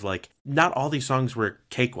stories of like, not all these songs were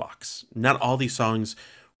cakewalks. Not all these songs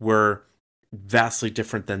were vastly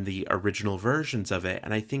different than the original versions of it.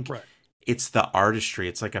 And I think it's the artistry.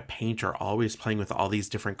 It's like a painter always playing with all these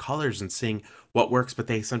different colors and seeing what works, but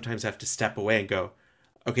they sometimes have to step away and go,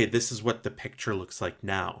 okay, this is what the picture looks like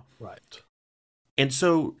now. Right. And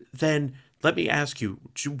so then let me ask you,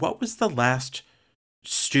 what was the last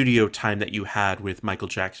studio time that you had with Michael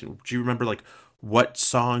Jackson? Do you remember like what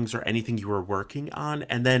songs or anything you were working on?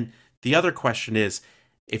 And then the other question is,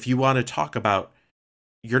 if you want to talk about,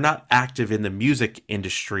 you're not active in the music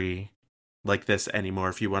industry like this anymore,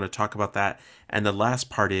 if you want to talk about that. And the last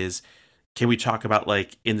part is, can we talk about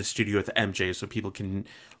like in the studio with MJ so people can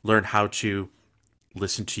learn how to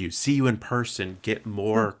listen to you, see you in person, get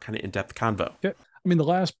more kind of in-depth convo? Yeah. I mean, the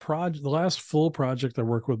last full project I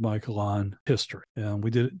worked with Michael on, History, and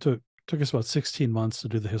we did it took us about 16 months to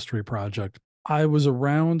do the History project. I was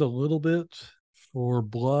around a little bit for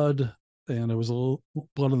Blood, and it was a little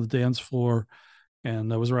Blood on the Dance Floor,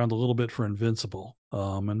 and I was around a little bit for Invincible.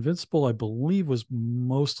 Invincible, I believe, was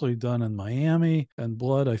mostly done in Miami, and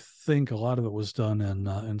Blood, I think a lot of it was done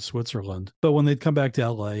in Switzerland. But when they'd come back to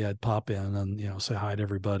LA, I'd pop in and say hi to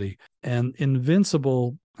everybody. And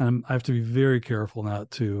Invincible, I have to be very careful not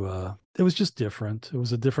to. It was just different. It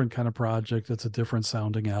was a different kind of project. It's a different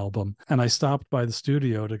sounding album. And I stopped by the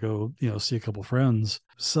studio to go, see a couple friends.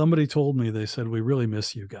 Somebody told me, they said, "We really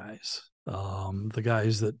miss you guys." The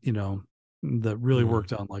guys that that really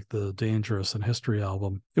worked on like the Dangerous and History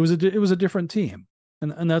album. It was a different team,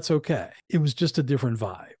 and that's okay. It was just a different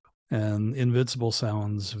vibe. And Invincible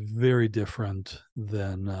sounds very different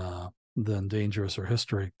than Dangerous or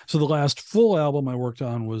History. So the last full album I worked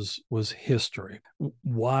on was History.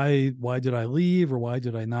 Why did I leave, or why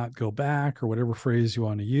did I not go back, or whatever phrase you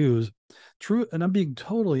want to use? True, and I'm being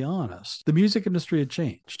totally honest. The music industry had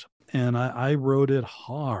changed. And I wrote it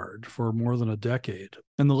hard for more than a decade.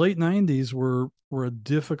 And the late 90s were a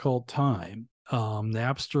difficult time.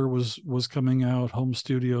 Napster was coming out, home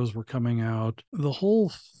studios were coming out. The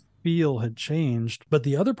whole feel had changed. But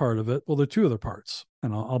the other part of it, well, there are two other parts,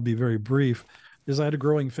 and I'll be very brief, is I had a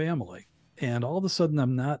growing family. And all of a sudden,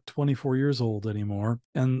 I'm not 24 years old anymore.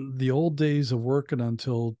 And the old days of working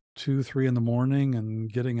until 2, 3 in the morning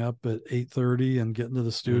and getting up at 8:30 and getting to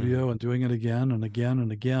the studio and doing it again and again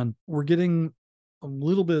and again, we're getting a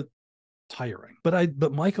little bit tiring.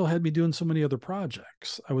 But Michael had me doing so many other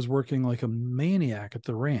projects. I was working like a maniac at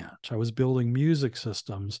the ranch. I was building music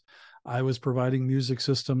systems. I was providing music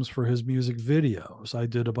systems for his music videos. I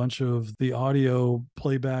did a bunch of the audio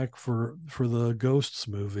playback for the Ghosts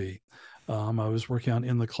movie. I was working on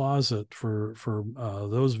In the Closet for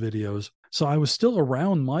those videos. So I was still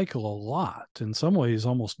around Michael a lot, in some ways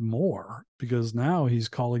almost more, because now he's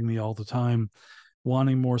calling me all the time,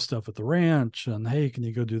 wanting more stuff at the ranch. And, hey, can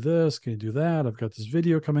you go do this? Can you do that? I've got this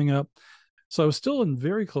video coming up. So I was still in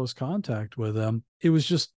very close contact with him. It was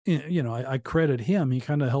just, I credit him. He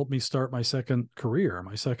kind of helped me start my second career,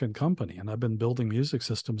 my second company. And I've been building music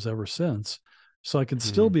systems ever since. So I can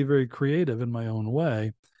still be very creative in my own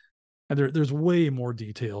way. And there's way more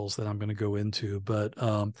details that I'm going to go into, but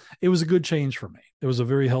it was a good change for me. It was a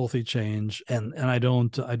very healthy change, and I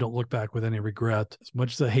don't look back with any regret. As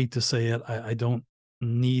much as I hate to say it, I don't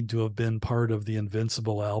need to have been part of the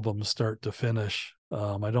Invincible album start to finish.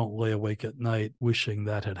 I don't lay awake at night wishing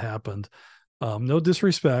that had happened. No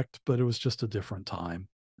disrespect, but it was just a different time.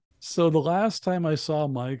 So the last time I saw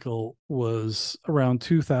Michael was around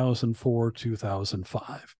 2004,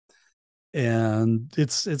 2005. And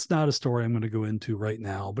it's not a story I'm going to go into right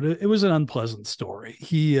now, but it was an unpleasant story.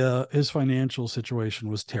 His financial situation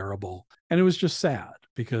was terrible, and it was just sad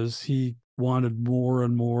because he wanted more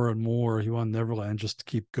and more and more. He wanted Neverland just to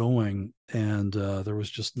keep going, and there was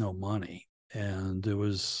just no money. And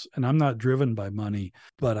I'm not driven by money,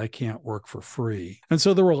 but I can't work for free. And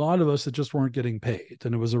so there were a lot of us that just weren't getting paid,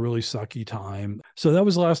 and it was a really sucky time. So that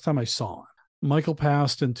was the last time I saw him. Michael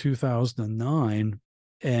passed in 2009,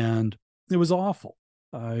 and it was awful.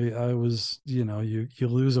 I was, you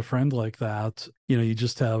lose a friend like that. You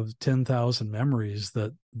just have 10,000 memories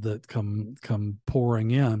that come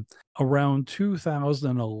pouring in. Around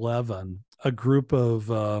 2011, a group of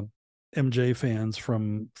MJ fans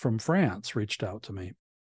from France reached out to me.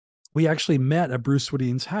 We actually met at Bruce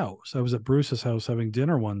Swedine's house. I was at Bruce's house having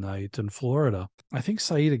dinner one night in Florida. I think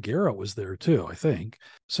Saida Guerra was there too, I think.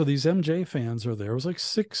 So these MJ fans are there. It was like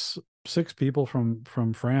six people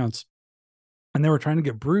from France. And they were trying to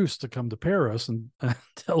get Bruce to come to Paris and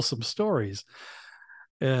tell some stories.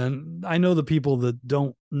 And I know the people that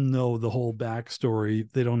don't know the whole backstory,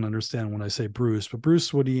 they don't understand when I say Bruce, but Bruce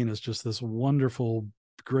Swedine is just this wonderful,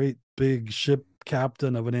 great big ship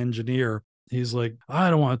captain of an engineer. He's like, I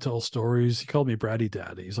don't want to tell stories. He called me Bratty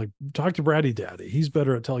Daddy. He's like, talk to Bratty Daddy. He's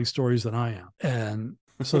better at telling stories than I am. And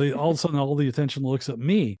so all of a sudden, all the attention looks at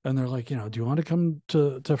me, and they're like, do you want to come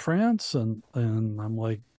to France? And I'm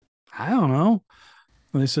like, I don't know.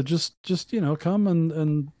 And they said, just, come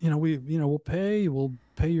and, we'll pay your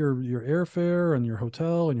airfare and your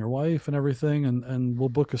hotel and your wife and everything. And we'll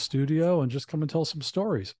book a studio and just come and tell some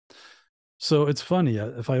stories. So it's funny.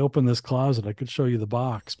 If I open this closet, I could show you the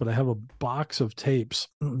box, but I have a box of tapes.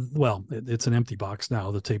 Well, it's an empty box now.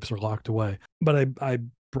 The tapes are locked away, but I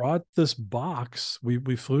brought this box.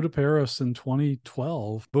 We flew to Paris in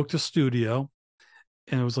 2012, booked a studio,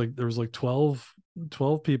 and it was like, there was like 12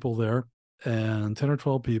 people there, and 10 or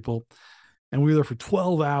 12 people. And we were there for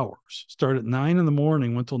 12 hours, started at 9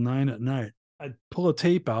 a.m, went till 9 p.m. I'd pull a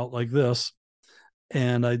tape out like this,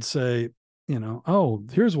 and I'd say, oh,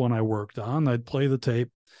 here's one I worked on. I'd play the tape,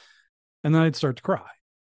 and then I'd start to cry.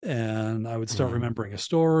 And I would start remembering a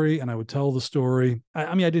story, and I would tell the story.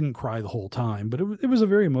 I mean, I didn't cry the whole time, but it was a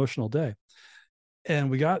very emotional day. And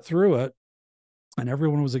we got through it, and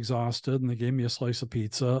everyone was exhausted, and they gave me a slice of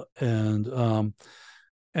pizza, and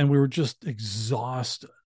we were just exhausted.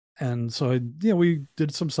 And so we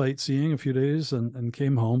did some sightseeing a few days and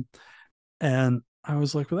came home, and I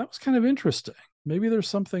was like, well, that was kind of interesting. Maybe there's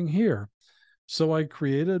something here. So I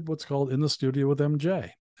created what's called In the Studio with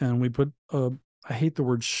MJ, and we put I hate the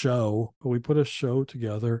word show, but we put a show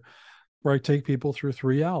together where I take people through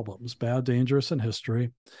 3 albums, Bad, Dangerous, and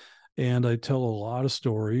History. And I tell a lot of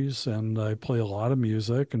stories, and I play a lot of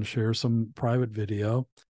music and share some private video.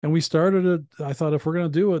 And we started it. I thought, if we're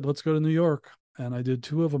going to do it, let's go to New York. And I did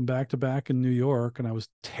 2 of them back to back in New York, and I was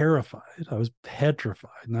terrified. I was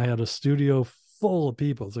petrified. And I had a studio full of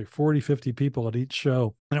people. It's like 40, 50 people at each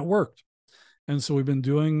show, and it worked. And so we've been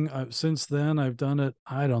doing, since then, I've done it,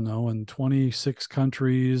 I don't know, in 26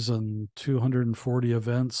 countries and 240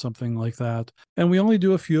 events, something like that. And we only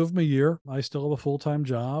do a few of them a year. I still have a full-time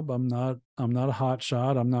job. I'm not a hot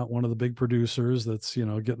shot. I'm not one of the big producers that's,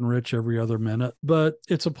 getting rich every other minute. But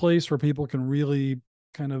it's a place where people can really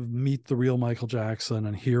kind of meet the real Michael Jackson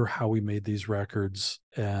and hear how we made these records.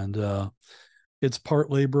 And it's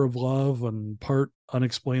part labor of love and part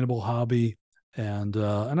unexplainable hobby. And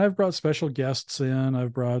I've brought special guests in.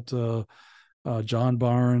 I've brought John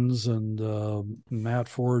Barnes and Matt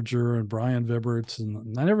Forger and Brian Vibberts,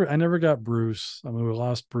 and I never got Bruce. I mean, we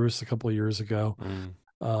lost Bruce a couple of years ago.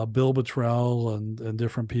 Bill Bottrell and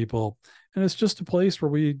different people. And it's just a place where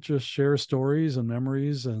we just share stories and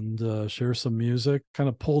memories and share some music, kind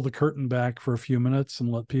of pull the curtain back for a few minutes and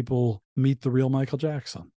let people meet the real Michael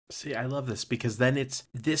Jackson. See, I love this because then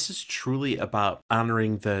this is truly about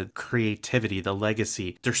honoring the creativity, the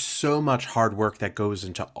legacy. There's so much hard work that goes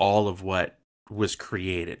into all of what was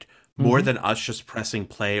created, more than us just pressing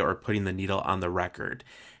play or putting the needle on the record.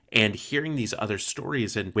 And hearing these other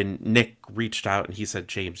stories, and when Nick reached out and he said,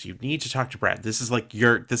 James, you need to talk to Brad. This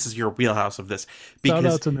is your wheelhouse of this. Shout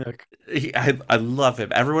out to Nick. I love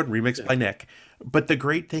him. Everyone remixed by Nick. But the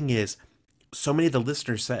great thing is, so many of the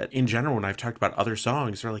listeners said, in general, when I've talked about other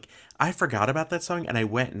songs, they're like, I forgot about that song and I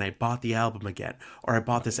went and I bought the album again, or I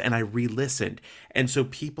bought this and I re-listened. And so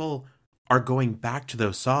people are going back to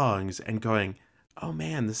those songs and going, oh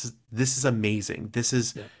man, this is amazing. This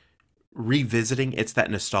is revisiting. It's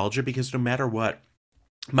that nostalgia, because no matter what,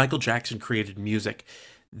 Michael Jackson created music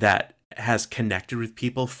that has connected with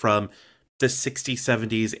people from the 60s,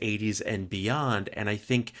 70s, 80s, and beyond. And I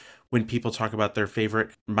think when people talk about their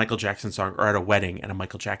favorite Michael Jackson song, or at a wedding and a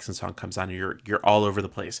Michael Jackson song comes on, and you're all over the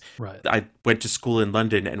place. Right. I went to school in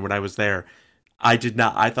London, and when I was there, I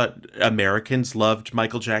thought Americans loved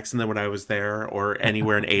Michael Jackson than when I was there, or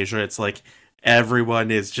anywhere in Asia. It's like everyone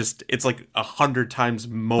is just, it's like 100 times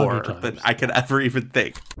more than I could ever even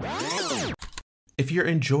think. If you're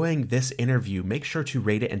enjoying this interview, make sure to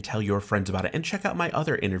rate it and tell your friends about it, and check out my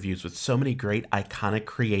other interviews with so many great iconic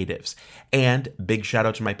creatives. And big shout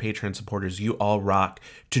out to my Patreon supporters. You all rock.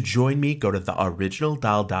 To join me, go to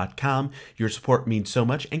theoriginaldoll.com. Your support means so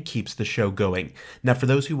much and keeps the show going. Now, for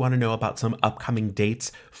those who want to know about some upcoming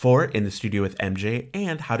dates for In the Studio with MJ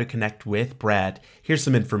and how to connect with Brad, here's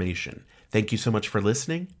some information. Thank you so much for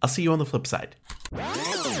listening. I'll see you on the flip side.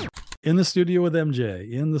 In the Studio with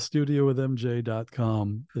MJ,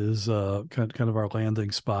 inthestudioWithMJ.com is kind of our landing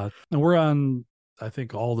spot. And we're on, I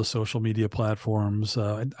think, all the social media platforms.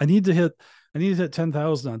 I need to hit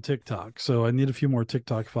 10,000 on TikTok. So I need a few more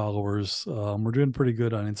TikTok followers. We're doing pretty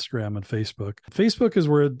good on Instagram and Facebook. Facebook is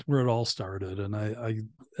where it all started. And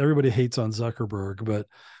everybody hates on Zuckerberg, but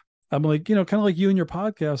I'm like, kind of like you and your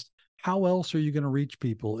podcast, how else are you going to reach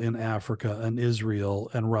people in Africa and Israel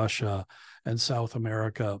and Russia and South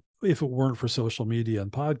America if it weren't for social media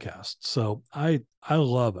and podcasts? So I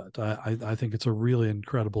love it. I think it's a really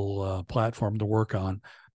incredible platform to work on.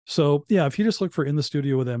 So yeah, if you just look for In the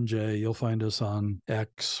Studio with MJ, you'll find us on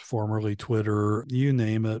X, formerly Twitter, you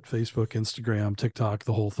name it, Facebook, Instagram, TikTok,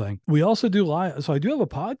 the whole thing. We also do live. So I do have a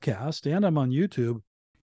podcast and I'm on YouTube.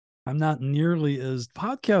 I'm not nearly as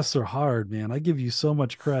podcasts are hard, man. I give you so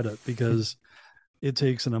much credit because it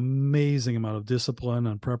takes an amazing amount of discipline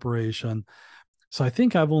and preparation. So I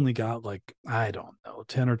think I've only got like, I don't know,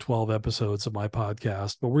 10 or 12 episodes of my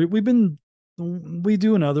podcast, but we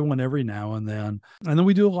do another one every now and then. And then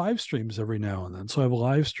we do live streams every now and then. So I have a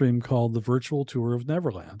live stream called The Virtual Tour of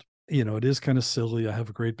Neverland. You know, it is kind of silly. I have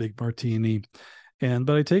a great big martini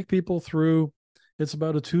but I take people through, it's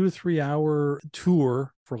about a 2 to 3 hour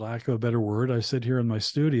tour, for lack of a better word. I sit here in my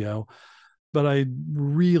studio, but I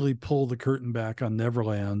really pull the curtain back on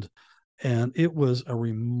Neverland. And it was a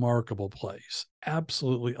remarkable place.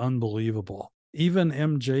 Absolutely unbelievable. Even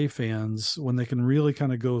MJ fans, when they can really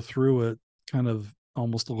kind of go through it, kind of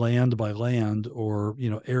almost land by land or, you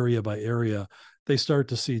know, area by area, they start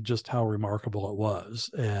to see just how remarkable it was.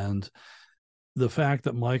 And the fact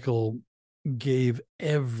that Michael gave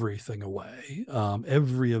everything away,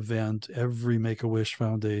 every event, every Make-A-Wish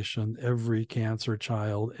Foundation, every cancer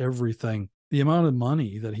child, everything, the amount of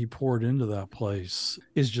money that he poured into that place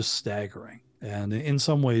is just staggering. And in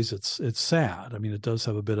some ways it's sad. I mean, it does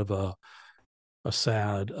have a bit of a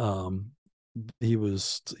sad, he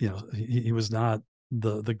was, you know, he was not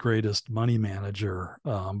the greatest money manager,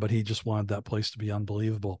 but he just wanted that place to be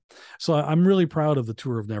unbelievable. So I'm really proud of the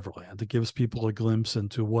Tour of Neverland. It gives people a glimpse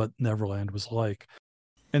into what Neverland was like.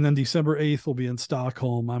 And then December 8th will be in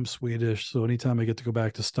Stockholm. I'm Swedish, so anytime I get to go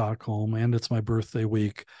back to Stockholm, and it's my birthday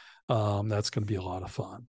week, that's going to be a lot of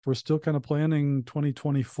fun. We're still kind of planning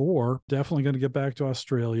 2024. Definitely going to get back to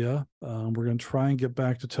Australia. We're going to try and get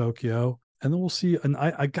back to Tokyo. And then we'll see. And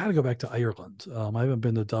I got to go back to Ireland. I haven't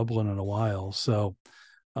been to Dublin in a while. So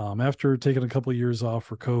after taking a couple of years off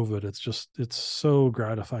for COVID, it's so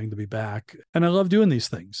gratifying to be back. And I love doing these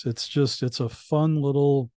things. It's a fun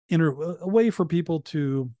little a way for people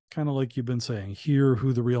to kind of, like you've been saying, hear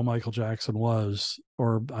who the real Michael Jackson was,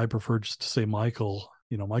 or I prefer just to say Michael.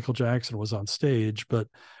 You know, Michael Jackson was on stage, but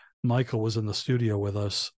Michael was in the studio with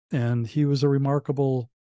us, and he was a remarkable,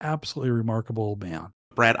 absolutely remarkable man.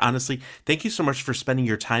 Brad, honestly, thank you so much for spending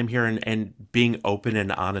your time here and being open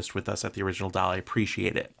and honest with us at The Original Doll. I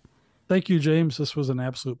appreciate it. Thank you, James. This was an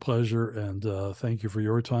absolute pleasure, and thank you for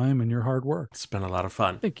your time and your hard work. It's been a lot of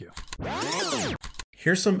fun. Thank you.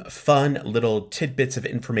 Here's some fun little tidbits of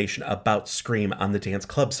information about Scream on the Dance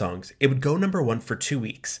Club songs. It would go number 1 for 2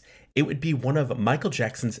 weeks. It would be one of Michael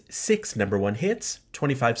Jackson's 6 number 1 hits,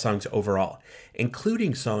 25 songs overall,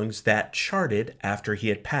 including songs that charted after he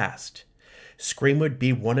had passed. Scream would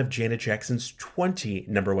be one of Janet Jackson's 20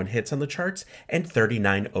 number 1 hits on the charts and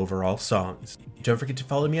 39 overall songs. Don't forget to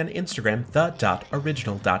follow me on Instagram,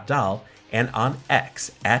 the.original.doll, and on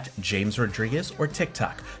X at James Rodriguez, or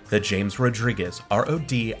TikTok, the James Rodriguez,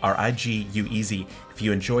 RODRIGUEZ. If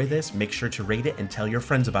you enjoy this, make sure to rate it and tell your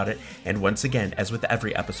friends about it. And once again, as with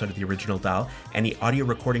every episode of The Original Doll, any audio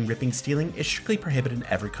recording, ripping, stealing is strictly prohibited in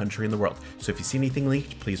every country in the world. So if you see anything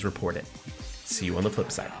leaked, please report it. See you on the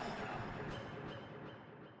flip side.